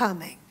thieves were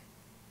coming,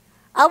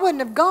 I wouldn't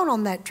have gone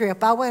on that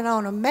trip. I went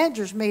on a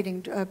manager's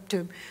meeting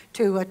to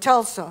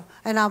Tulsa,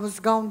 and I was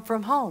gone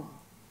from home.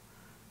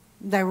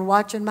 They were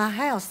watching my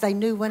house. They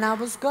knew when I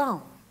was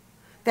gone.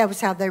 That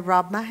was how they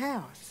robbed my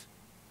house.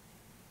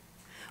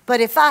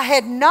 But if I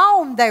had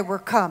known they were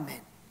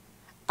coming,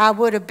 I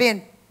would have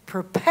been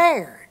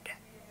prepared.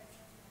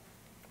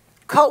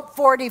 Colt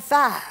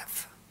 45.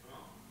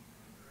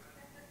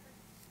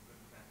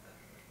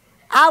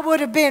 I would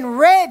have been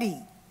ready.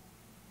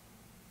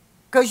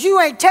 Because you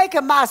ain't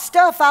taking my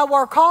stuff I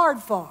work hard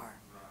for.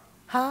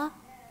 Huh?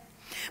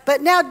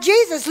 But now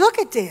Jesus, look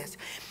at this.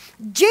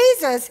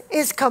 Jesus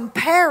is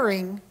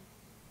comparing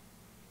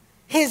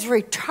his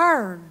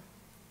return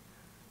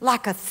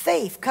like a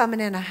thief coming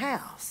in a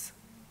house.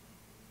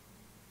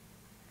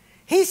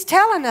 He's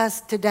telling us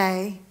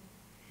today,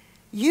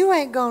 you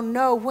ain't going to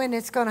know when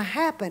it's going to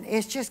happen.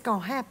 It's just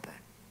going to happen.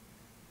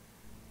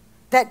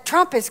 That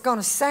trumpet's going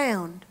to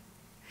sound.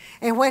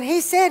 And when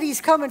he said he's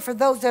coming for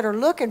those that are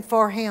looking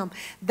for him,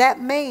 that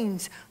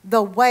means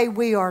the way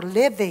we are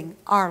living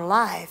our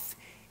life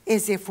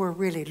is if we're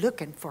really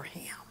looking for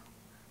him.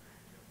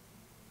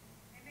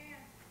 Amen.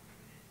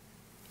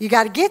 You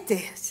got to get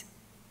this.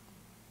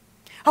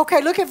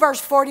 Okay, look at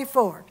verse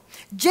 44.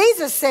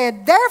 Jesus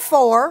said,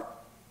 Therefore,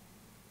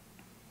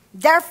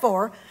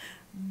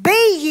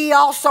 be ye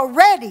also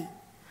ready,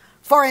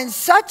 for in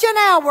such an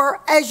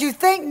hour as you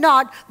think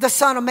not, the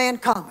Son of Man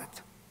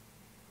cometh.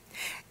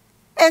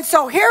 And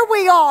so here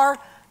we are,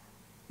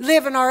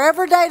 living our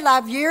everyday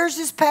life. Years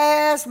has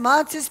passed,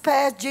 months has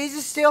passed,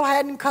 Jesus still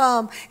hadn't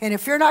come. And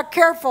if you're not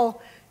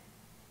careful,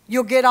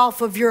 you'll get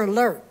off of your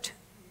alert.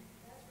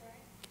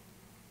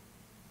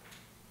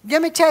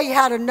 Let me tell you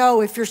how to know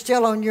if you're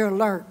still on your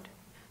alert.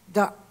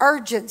 The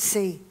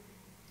urgency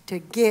to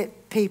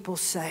get people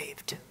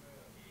saved.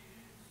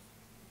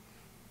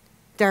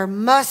 There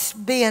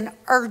must be an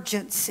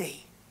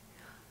urgency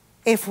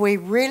if we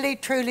really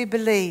truly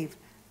believe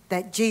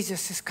that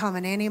Jesus is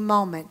coming any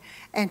moment,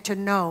 and to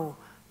know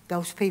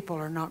those people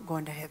are not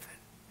going to heaven.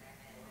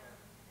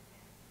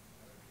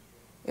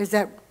 Is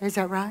that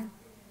right?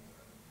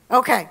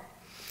 Okay.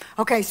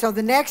 Okay, so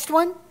the next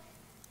one.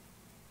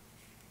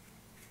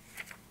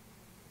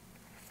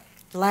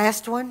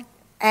 Last one,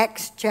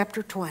 Acts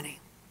chapter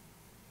 20.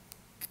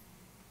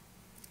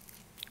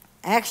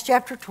 Acts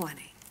chapter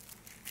 20.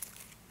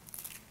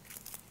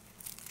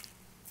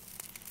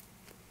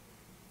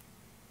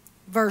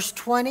 Verse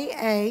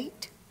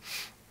 28.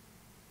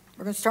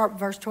 We're going to start with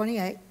verse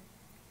 28.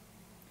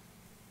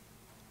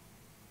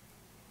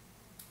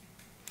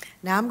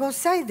 Now I'm going to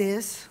say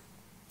this,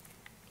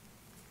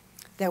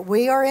 that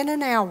we are in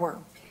an hour.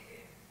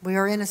 We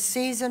are in a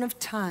season of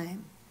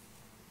time.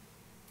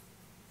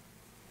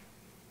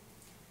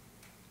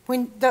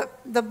 When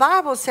the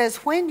Bible says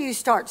when you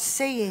start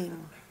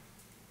seeing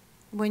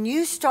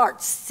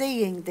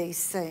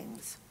these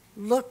things,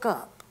 look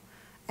up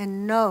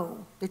and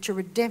know that your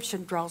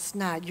redemption draws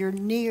nigh. You're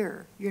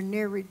near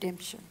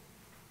redemption.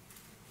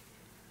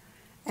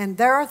 And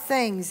there are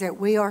things that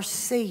we are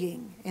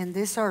seeing in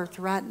this earth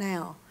right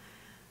now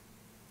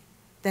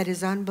that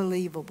is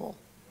unbelievable.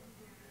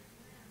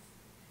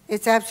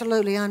 It's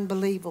absolutely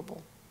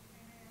unbelievable.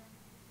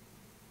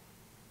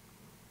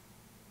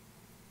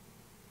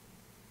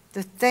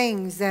 The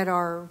things that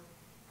are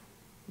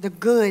the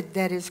good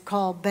that is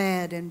called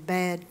bad and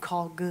bad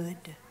called good.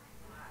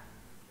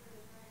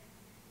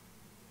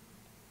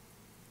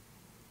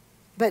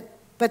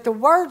 But the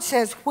word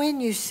says when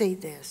you see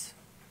this,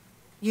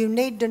 you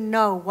need to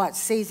know what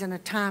season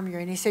of time you're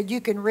in. He said you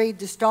can read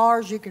the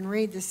stars, you can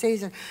read the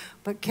season,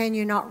 but can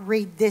you not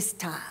read this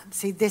time?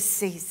 See, this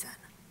season.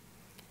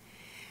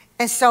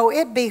 And so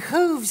it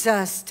behooves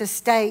us to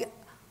stay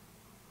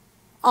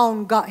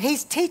on God.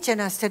 He's teaching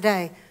us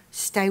today,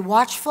 stay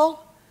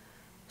watchful,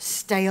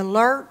 stay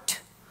alert.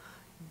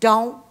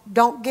 Don't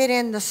get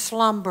in the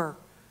slumber.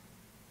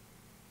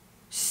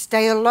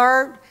 Stay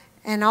alert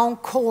and on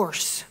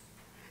course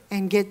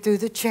and get through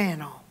the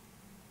channel.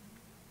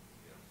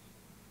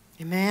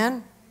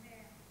 Amen?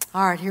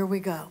 All right, here we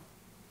go.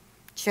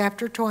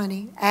 Chapter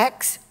 20,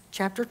 Acts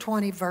chapter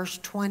 20, verse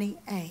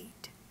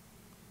 28.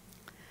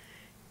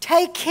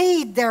 Take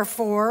heed,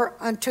 therefore,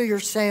 unto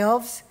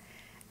yourselves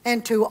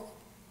and to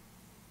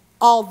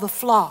all the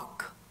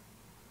flock,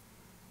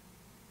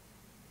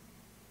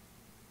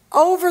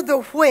 over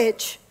the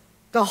which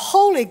the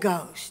Holy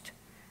Ghost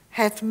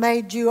hath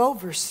made you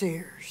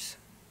overseers,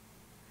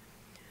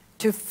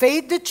 to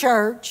feed the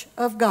church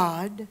of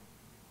God,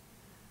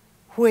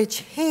 which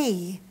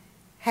he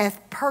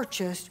hath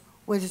purchased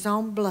with his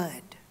own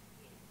blood.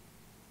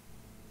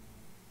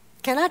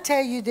 Can I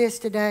tell you this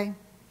today?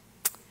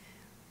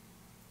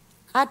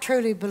 I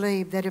truly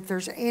believe that if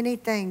there's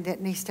anything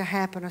that needs to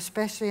happen,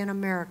 especially in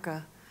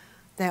America,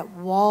 that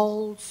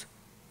walls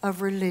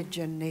of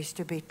religion needs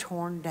to be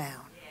torn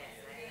down.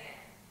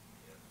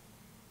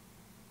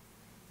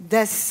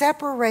 The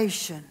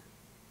separation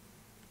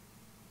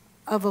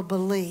of a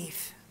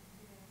belief.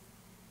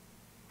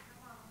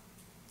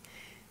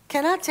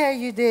 Can I tell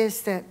you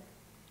this, that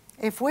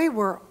if we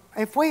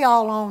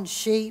all owned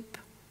sheep,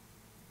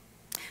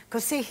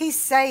 because see, he's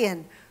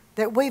saying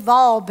that we've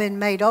all been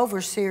made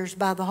overseers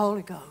by the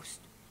Holy Ghost.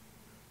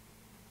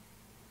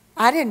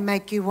 I didn't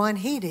make you one,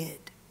 he did.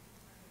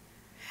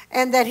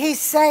 And that he's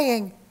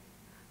saying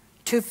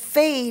to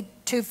feed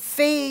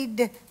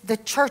the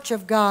church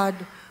of God,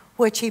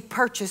 which he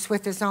purchased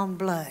with his own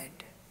blood.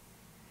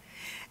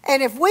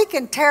 And if we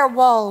can tear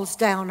walls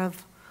down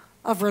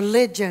of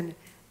religion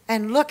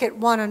and look at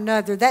one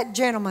another, that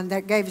gentleman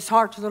that gave his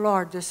heart to the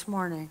Lord this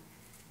morning,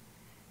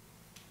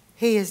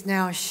 he is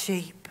now a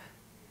sheep,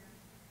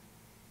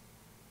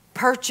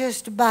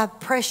 purchased by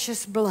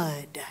precious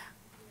blood.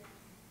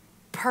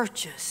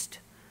 Purchased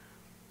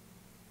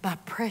by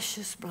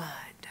precious blood.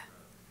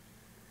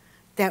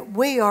 That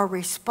we are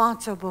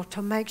responsible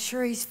to make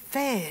sure he's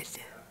fed.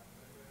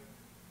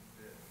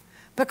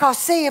 Because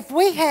see, if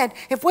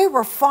we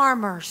were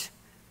farmers,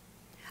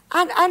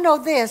 I know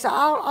this.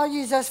 I'll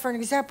use us for an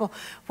example.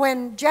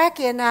 When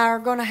Jackie and I are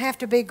going to have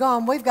to be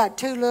gone, we've got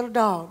 2 little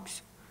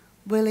dogs,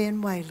 Willie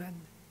and Waylon.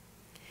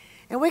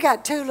 And we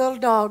got 2 little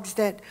dogs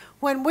that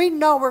when we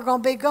know we're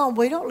going to be gone,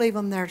 we don't leave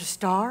them there to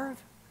starve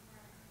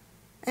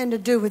and to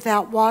do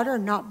without water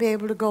and not be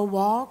able to go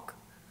walk.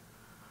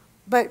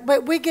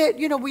 But we get,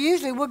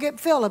 we'll get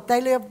Philip.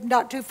 They live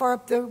not too far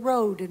up the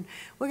road. And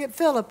we'll get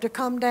Philip to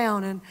come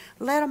down and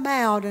let them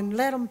out and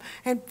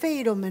and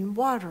feed them and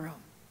water them.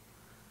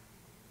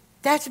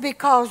 That's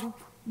because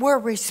we're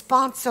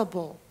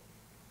responsible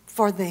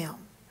for them.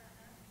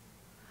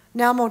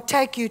 Now I'm going to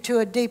take you to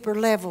a deeper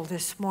level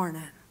this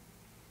morning.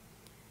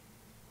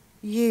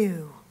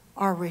 You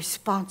are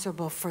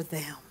responsible for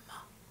them.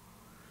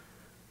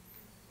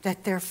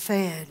 That they're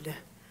fed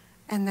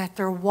and that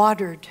they're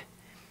watered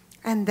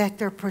and that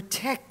they're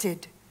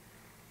protected.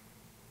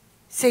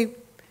 See,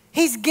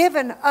 He's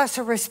given us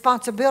a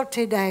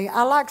responsibility today.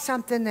 I like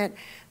something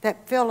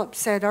that Philip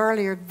said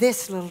earlier.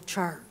 This little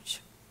church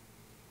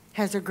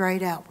has a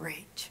great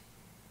outreach.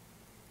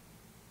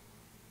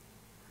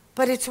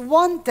 But it's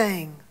one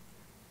thing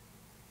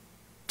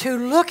to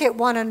look at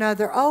one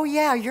another. Oh,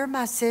 yeah, you're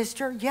my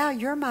sister. Yeah,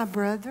 you're my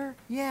brother.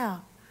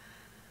 Yeah.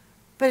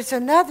 But it's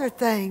another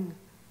thing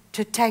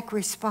to take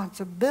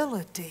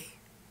responsibility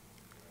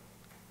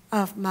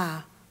of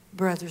my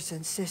brothers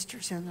and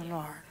sisters in the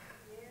Lord.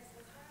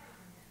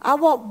 I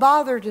won't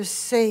bother to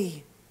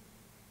see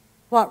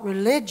what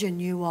religion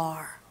you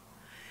are.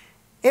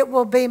 It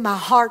will be my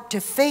heart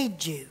to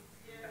feed you.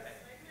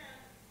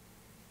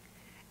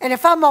 And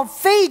if I'm going to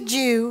feed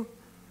you,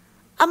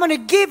 I'm going to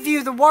give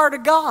you the Word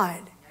of God.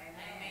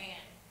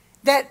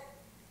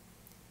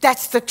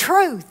 That's the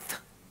truth.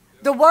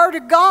 The Word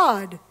of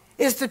God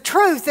is the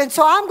truth. And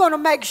so I'm going to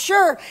make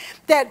sure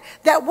that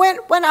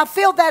when I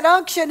feel that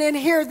unction in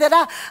here,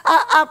 that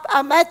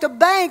I'm at the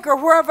bank or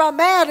wherever I'm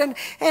at, and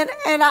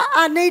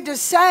I need to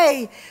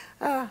say,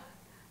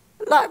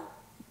 like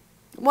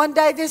one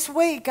day this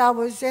week I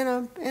was in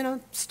a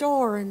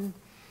store, and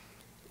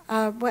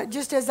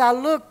just as I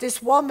looked,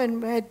 this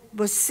woman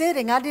was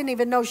sitting. I didn't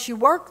even know she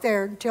worked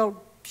there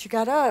until she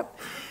got up.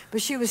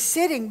 But she was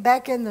sitting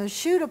back in the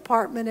shoe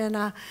department, and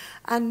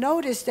I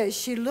noticed that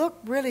she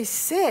looked really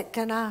sick.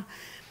 And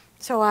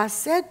so I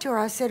said to her,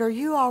 I said, "Are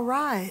you all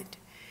right?"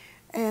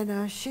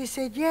 And she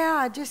said, "Yeah,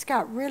 I just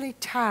got really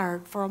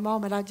tired for a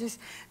moment. I just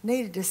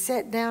needed to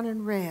sit down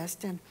and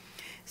rest." And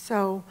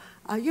so,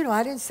 I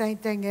didn't say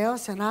anything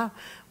else, and I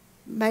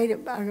made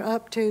it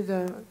up to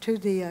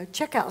the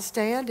checkout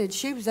stand, and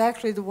she was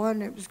actually the one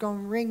that was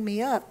going to ring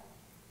me up.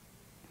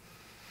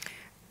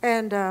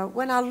 And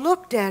when I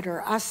looked at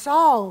her, I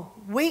saw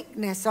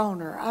weakness on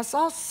her. I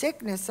saw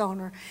sickness on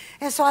her.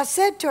 And so I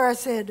said to her, I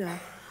said,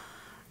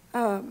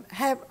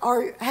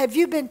 have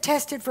you been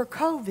tested for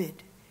COVID?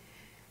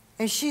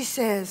 And she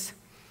says,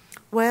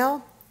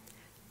 "Well,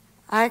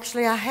 I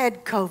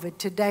had COVID.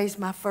 Today's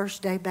my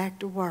first day back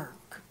to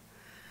work.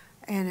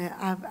 And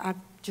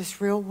I'm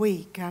just real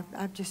weak.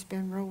 I've just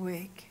been real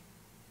weak."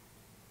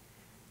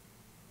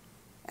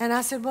 And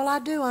I said, "Well, I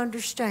do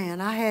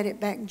understand. I had it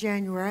back in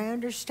January. I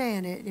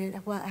understand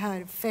how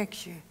it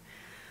affects you."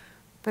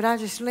 But I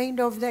just leaned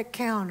over that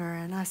counter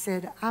and I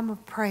said, "I'm a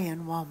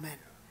praying woman,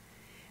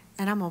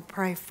 and I'm going to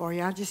pray for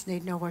you. I just need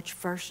to know what your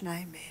first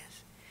name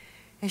is."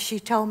 And she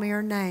told me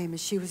her name, and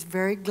she was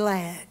very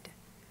glad.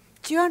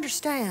 Do you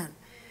understand?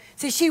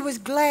 See, she was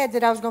glad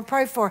that I was going to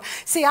pray for her.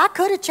 See, I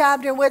could have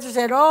chimed in with her and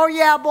said, "Oh,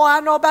 yeah, boy, I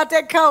know about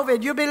that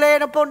COVID. You'll be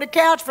laying up on the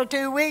couch for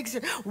 2 weeks,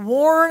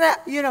 worn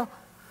out,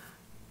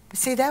 But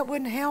see, that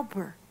wouldn't help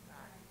her.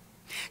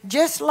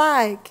 Just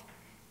like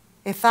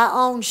if I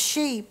owned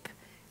sheep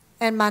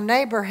and my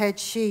neighbor had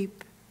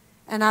sheep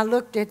and I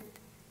looked at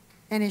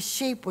and his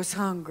sheep was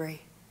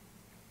hungry,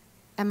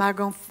 am I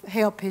going to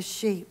help his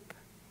sheep?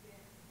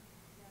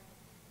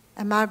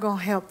 Am I going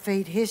to help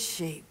feed his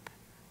sheep?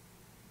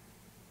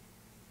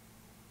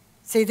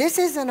 See, this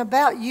isn't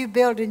about you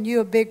building you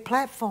a big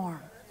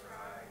platform.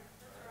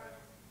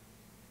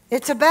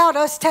 It's about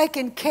us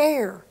taking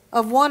care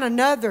of one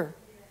another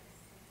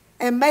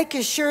and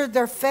making sure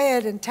they're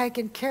fed and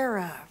taken care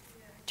of.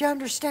 Do you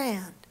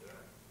understand?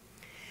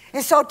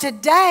 And so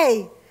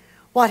today,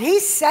 what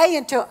he's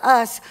saying to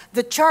us,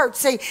 the church,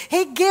 see,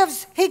 he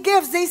gives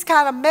these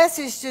kind of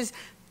messages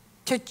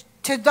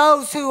to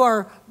those who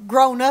are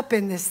grown up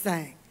in this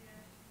thing.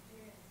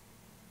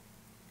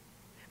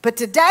 But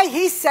today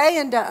he's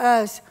saying to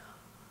us,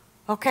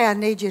 okay, I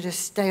need you to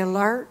stay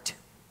alert.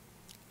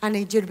 I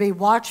need you to be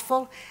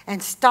watchful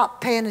and stop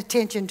paying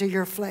attention to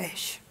your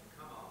flesh.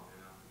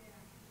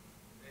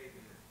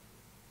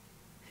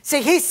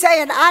 See, he's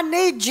saying, I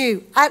need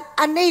you.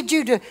 I need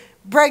you to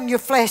bring your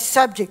flesh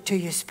subject to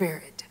your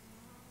spirit.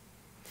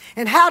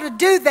 And how to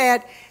do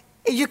that,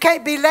 you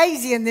can't be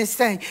lazy in this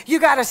thing. You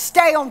got to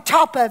stay on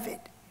top of it.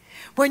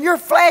 When your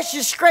flesh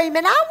is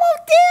screaming, "I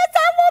want this,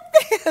 I want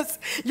this."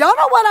 Y'all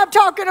know what I'm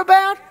talking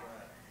about?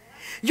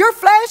 Your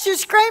flesh is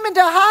screaming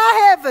to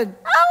high heaven,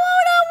 "I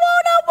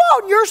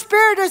and your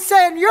spirit is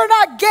saying, you're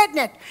not getting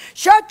it.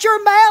 Shut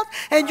your mouth,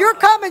 and you're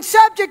coming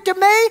subject to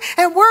me,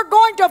 and we're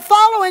going to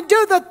follow and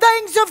do the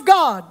things of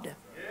God.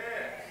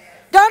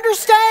 To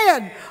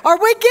understand, are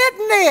we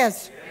getting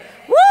this?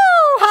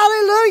 Woo,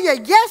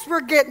 hallelujah. Yes,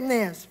 we're getting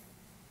this.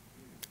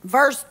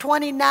 Verse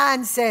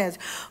 29 says,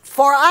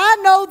 for I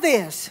know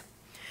this,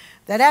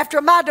 that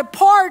after my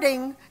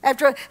departing,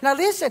 now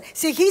listen,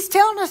 see, he's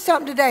telling us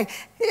something today.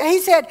 He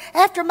said,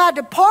 after my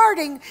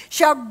departing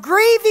shall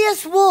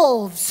grievous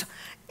wolves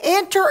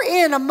enter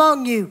in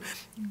among you.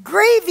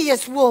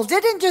 Grievous wolves.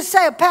 It didn't just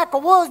say a pack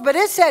of wolves, but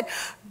it said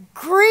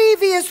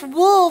grievous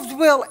wolves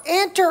will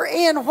enter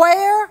in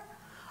where?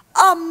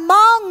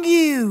 Among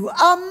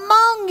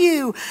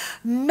you,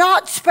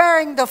 not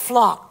sparing the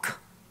flock.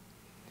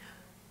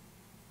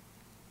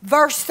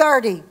 Verse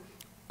 30,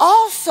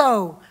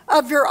 also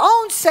of your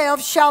own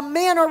selves shall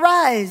men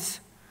arise,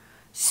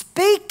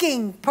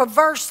 speaking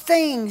perverse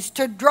things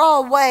to draw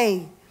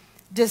away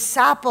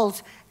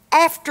disciples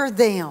after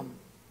them.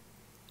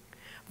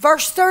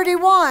 Verse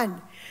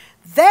 31,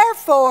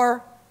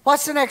 therefore,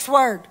 what's the next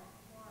word?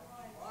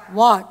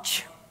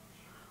 Watch.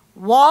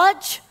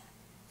 Watch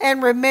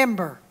and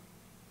remember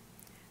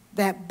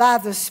that by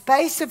the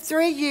space of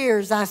 3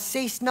 years I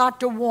ceased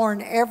not to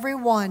warn every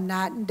one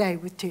night and day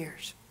with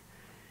tears.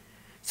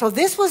 So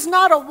this was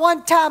not a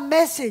one-time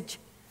message.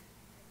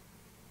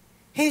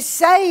 He's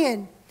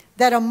saying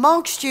that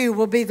amongst you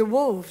will be the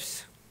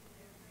wolves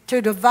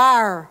to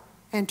devour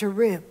and to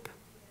rip.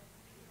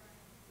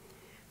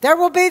 There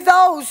will be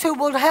those who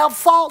will have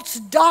false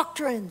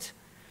doctrines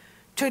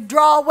to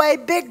draw away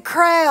big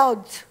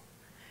crowds.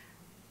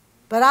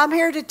 But I'm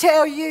here to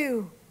tell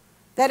you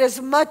that as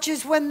much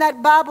as when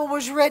that Bible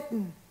was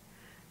written,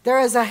 there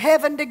is a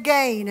heaven to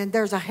gain and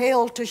there's a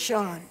hell to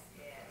shun.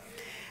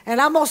 And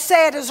I'm going to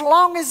say it as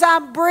long as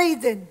I'm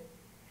breathing,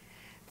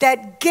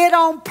 that get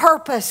on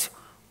purpose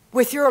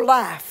with your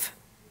life.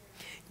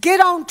 Get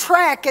on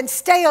track and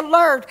stay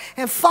alert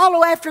and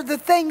follow after the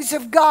things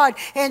of God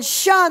and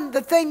shun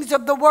the things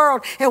of the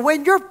world. And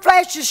when your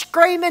flesh is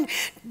screaming,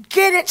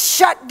 get it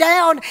shut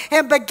down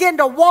and begin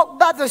to walk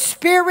by the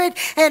Spirit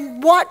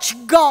and watch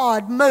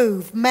God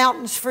move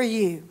mountains for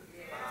you.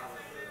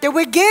 Did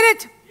we get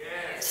it?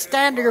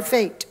 Stand to your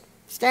feet.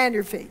 Stand to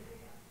your feet.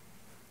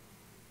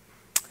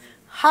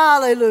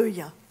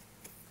 Hallelujah.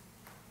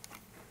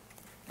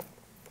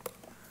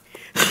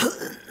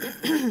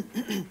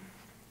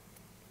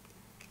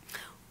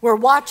 We're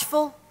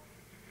watchful.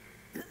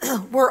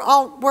 We're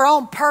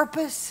on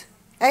purpose.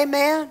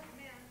 Amen.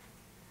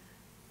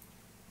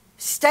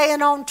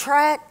 Staying on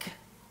track.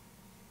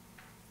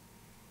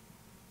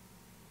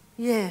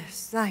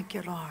 Yes, thank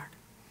you, Lord.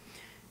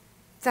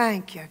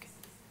 Thank you.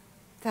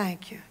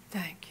 Thank you.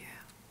 Thank you.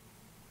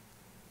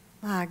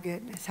 My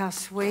goodness, how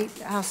sweet,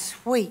 how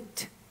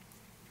sweet.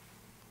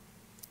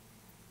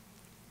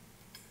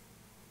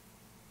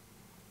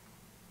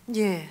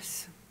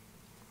 Yes.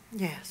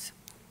 Yes.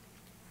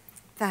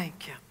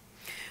 Thank you.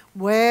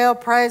 Well,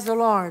 praise the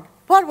Lord.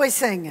 What are we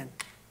singing?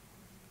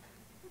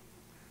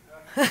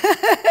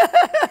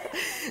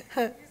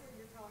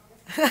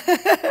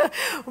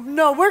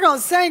 No, we're going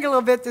to sing a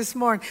little bit this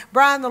morning.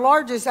 Brian, the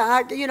Lord just,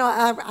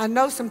 I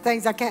know some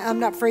things I'm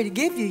not free to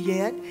give you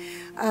yet,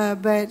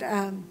 but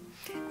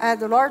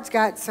the Lord's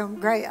got some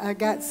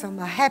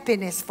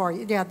happiness for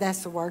you. Yeah,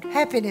 that's the word,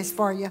 happiness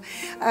for you.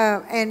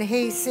 And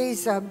He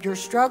sees your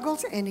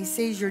struggles and He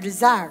sees your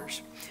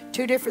desires.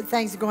 Two different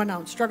things going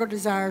on: struggle,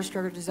 desire,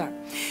 struggle, desire.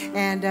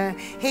 And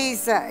he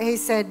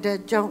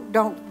said,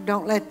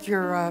 don't let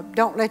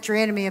your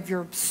enemy of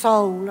your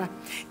soul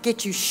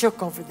get you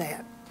shook over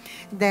that.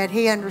 That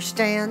He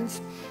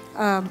understands.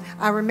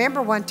 I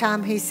remember one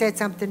time He said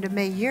something to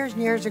me years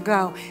and years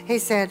ago. He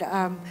said,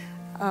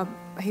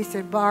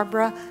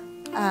 Barbara,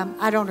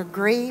 I don't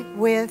agree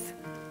with,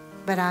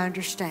 but I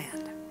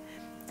understand.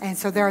 And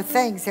so there are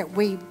things that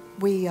we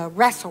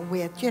wrestle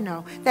with,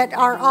 that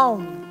our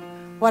own.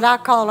 What I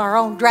call our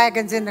own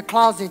dragons in the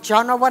closet.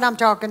 Y'all know what I'm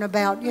talking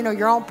about.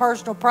 Your own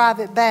personal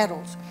private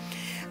battles.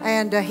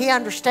 And He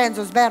understands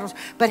those battles.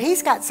 But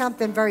He's got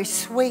something very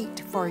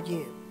sweet for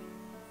you.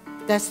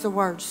 That's the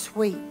word,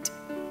 sweet.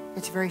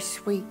 It's very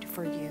sweet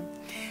for you.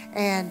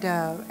 And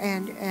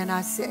I'm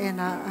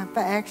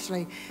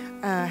actually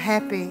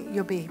happy.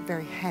 You'll be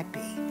very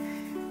happy.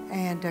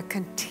 And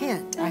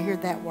content. I hear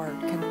that word,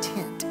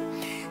 content.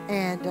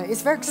 And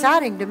it's very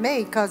exciting to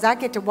me because I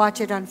get to watch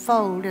it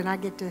unfold and I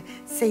get to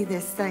see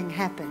this thing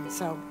happen.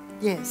 So,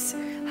 yes.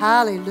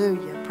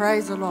 Hallelujah.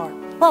 Praise the Lord.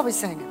 What are we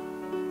singing?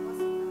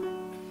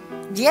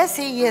 Yes,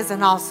 He is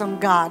an awesome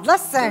God.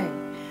 Let's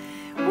sing.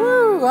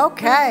 Woo,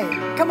 okay.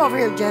 Come over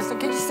here, Jessica.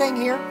 Can you sing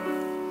here?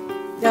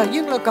 Yeah,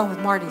 you can look on with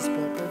Marty's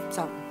book or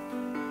something.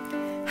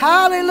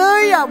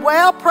 Hallelujah.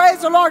 Well,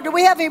 praise the Lord. Do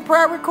we have any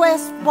prayer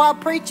requests while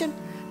preaching?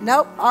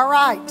 Nope. All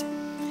right.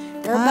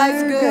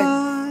 Everybody's good.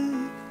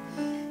 God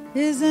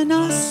is an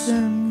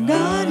awesome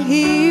God.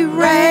 He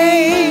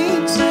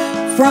reigns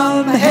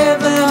from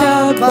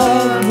heaven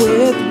above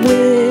with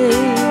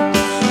wisdom,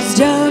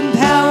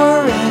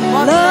 power,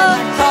 and love.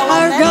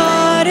 Our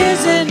God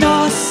is an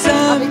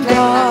awesome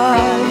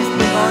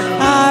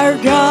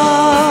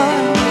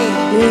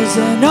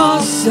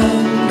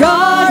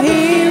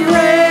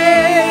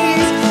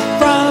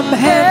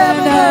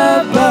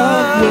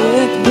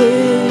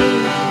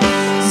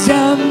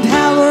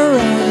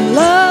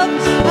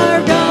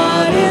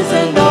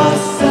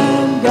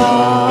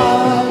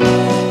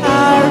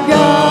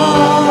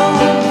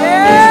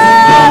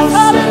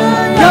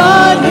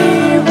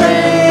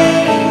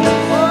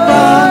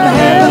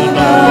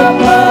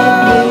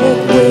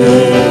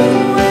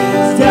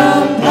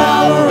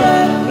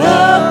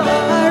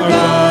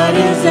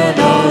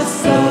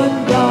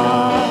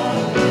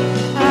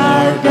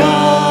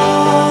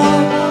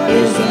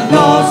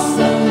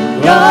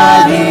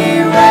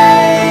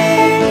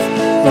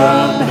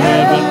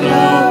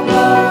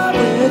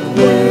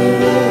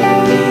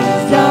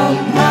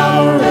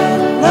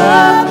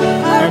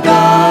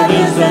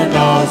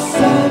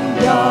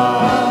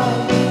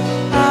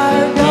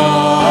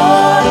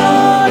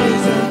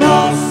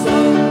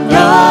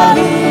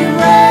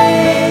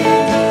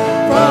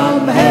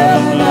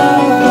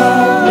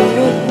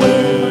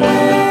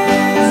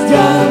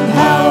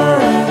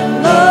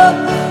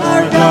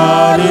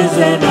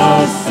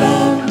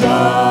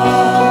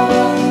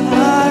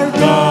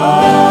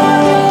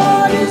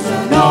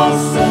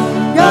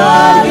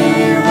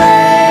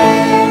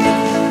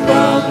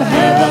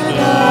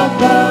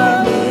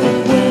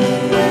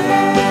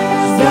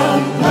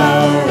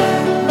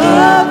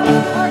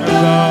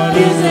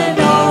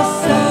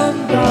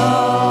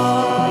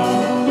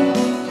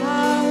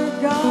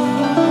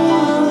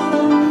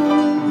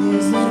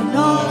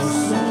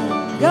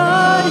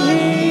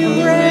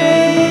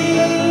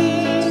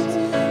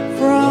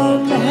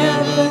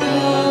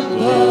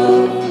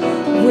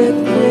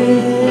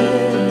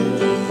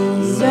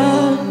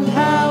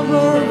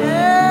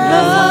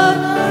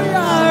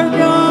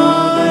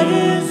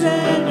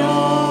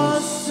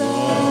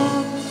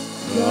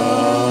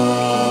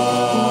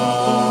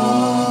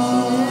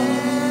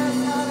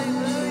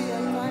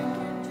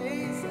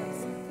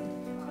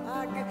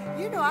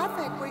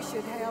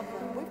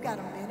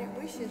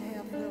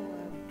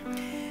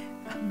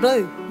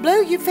Blue.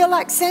 Blue, you feel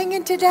like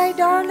singing today,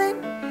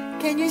 darling?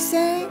 Can you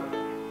sing?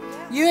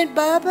 You and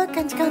Bubba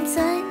can come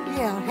sing?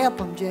 Yeah, help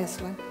them,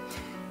 Jesslyn.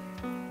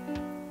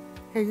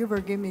 Here, you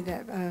better give me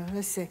that.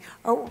 Let's see.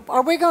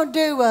 Are we going to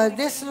do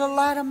This Little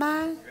Light of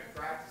Mine?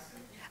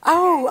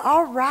 Oh,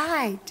 all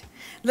right.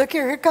 Look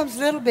here comes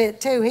a little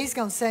bit too. He's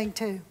going to sing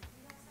too.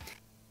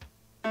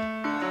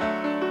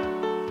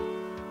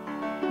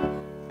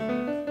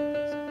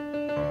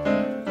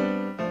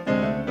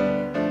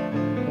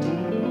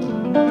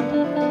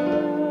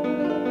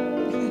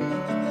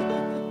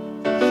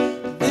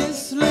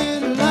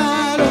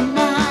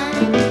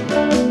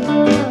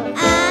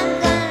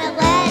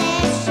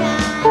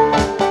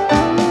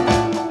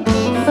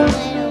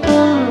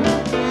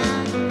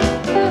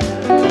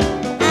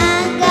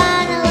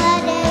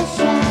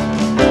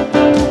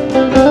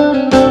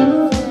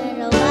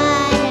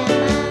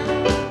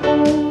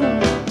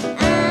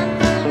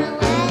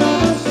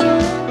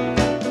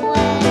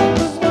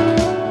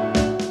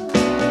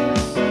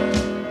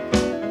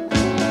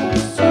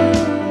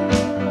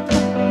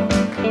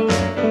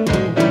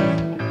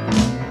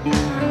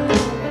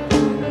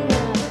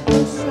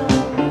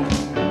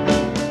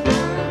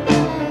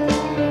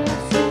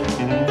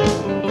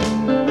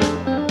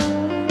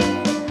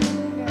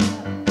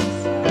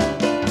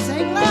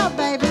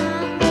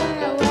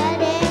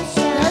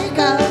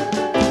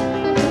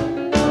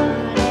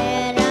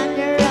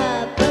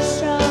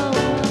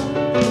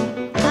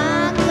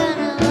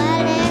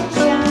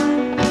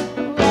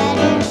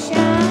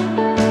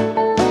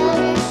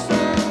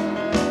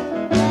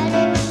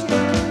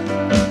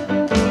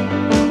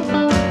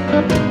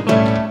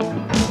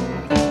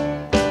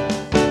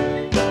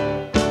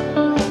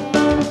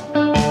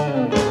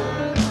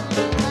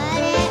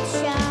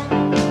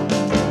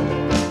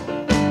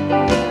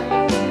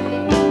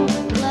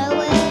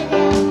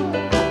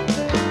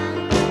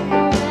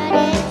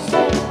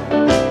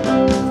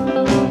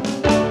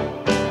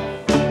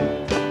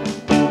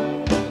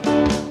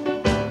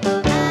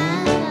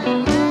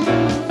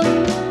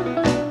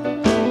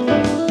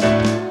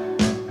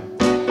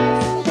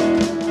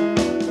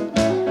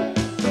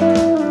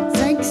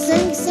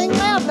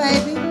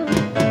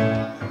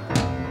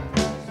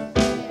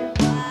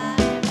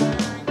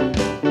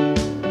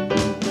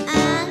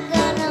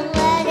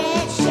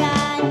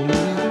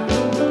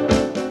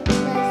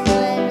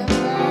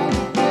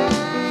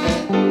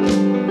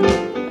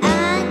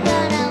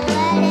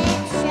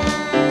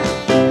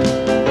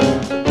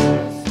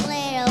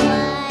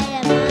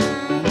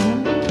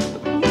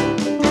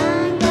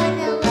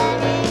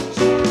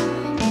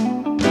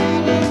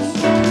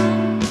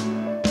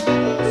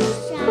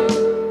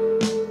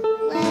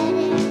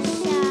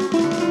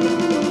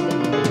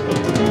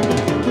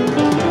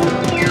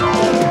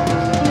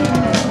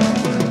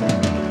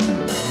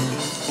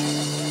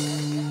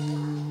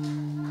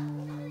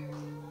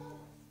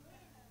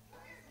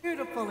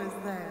 Beautiful is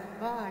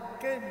that? My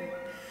goodness.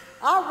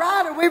 All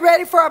right, are we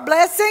ready for our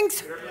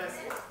blessings?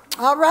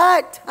 All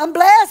right, I'm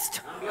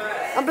blessed.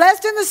 I'm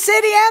blessed in the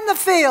city and the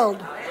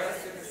field.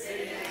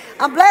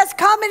 I'm blessed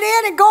coming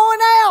in and going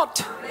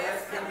out.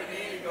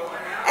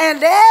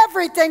 And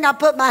everything I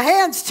put my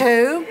hands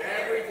to,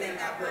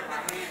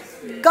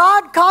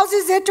 God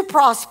causes it to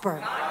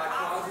prosper.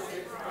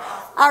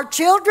 Our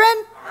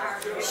children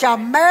shall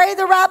marry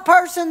the right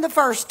person the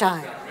first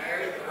time.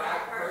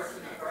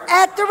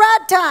 At the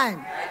right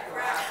time.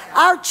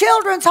 Our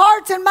children's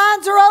hearts and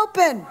minds are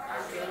open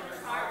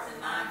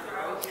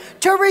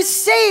to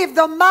receive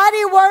the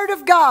mighty word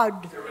of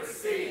God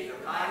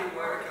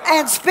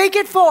and speak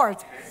it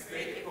forth.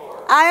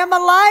 I am a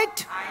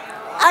light.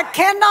 I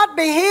cannot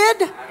be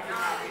hid.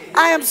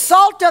 I am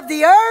salt of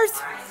the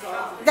earth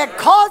that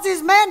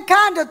causes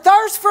mankind to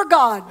thirst for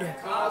God.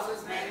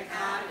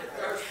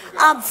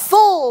 I'm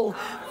full,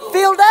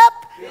 filled up,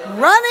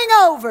 running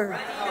over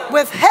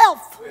with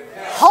health,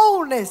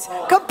 wholeness,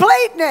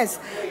 completeness,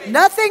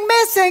 nothing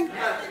missing,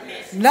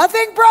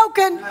 nothing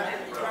broken.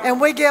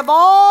 And we give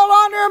all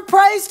honor and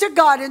praise to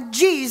God in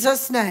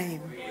Jesus'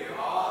 name.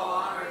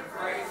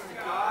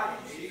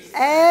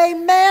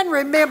 Amen.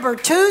 Remember,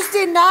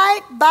 Tuesday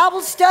night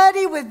Bible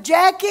study with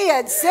Jackie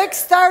at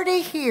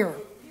 6:30 here.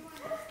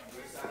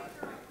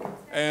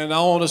 And I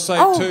want to say,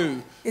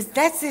 too. Is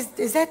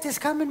that this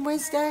coming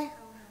Wednesday?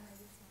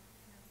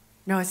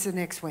 No, it's the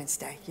next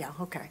Wednesday. Yeah,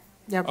 okay.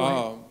 Yeah, go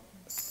ahead.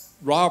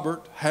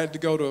 Robert had to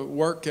go to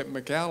work at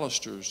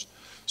McAllister's.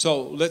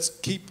 So let's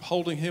keep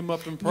holding him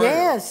up in prayer.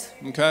 Yes.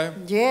 Okay?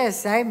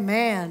 Yes,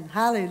 amen.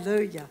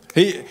 Hallelujah.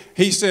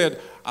 He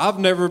said, I've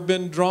never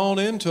been drawn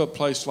into a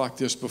place like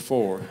this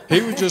before.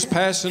 He was just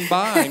passing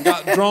by and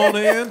got drawn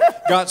in,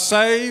 got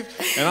saved,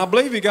 and I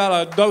believe he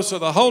got a dose of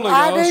the Holy Ghost.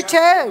 I do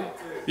too.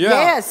 Yeah.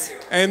 Yes.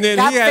 And then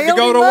he had to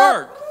go to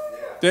work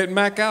at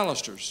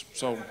McAllister's.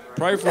 So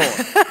pray for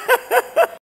him.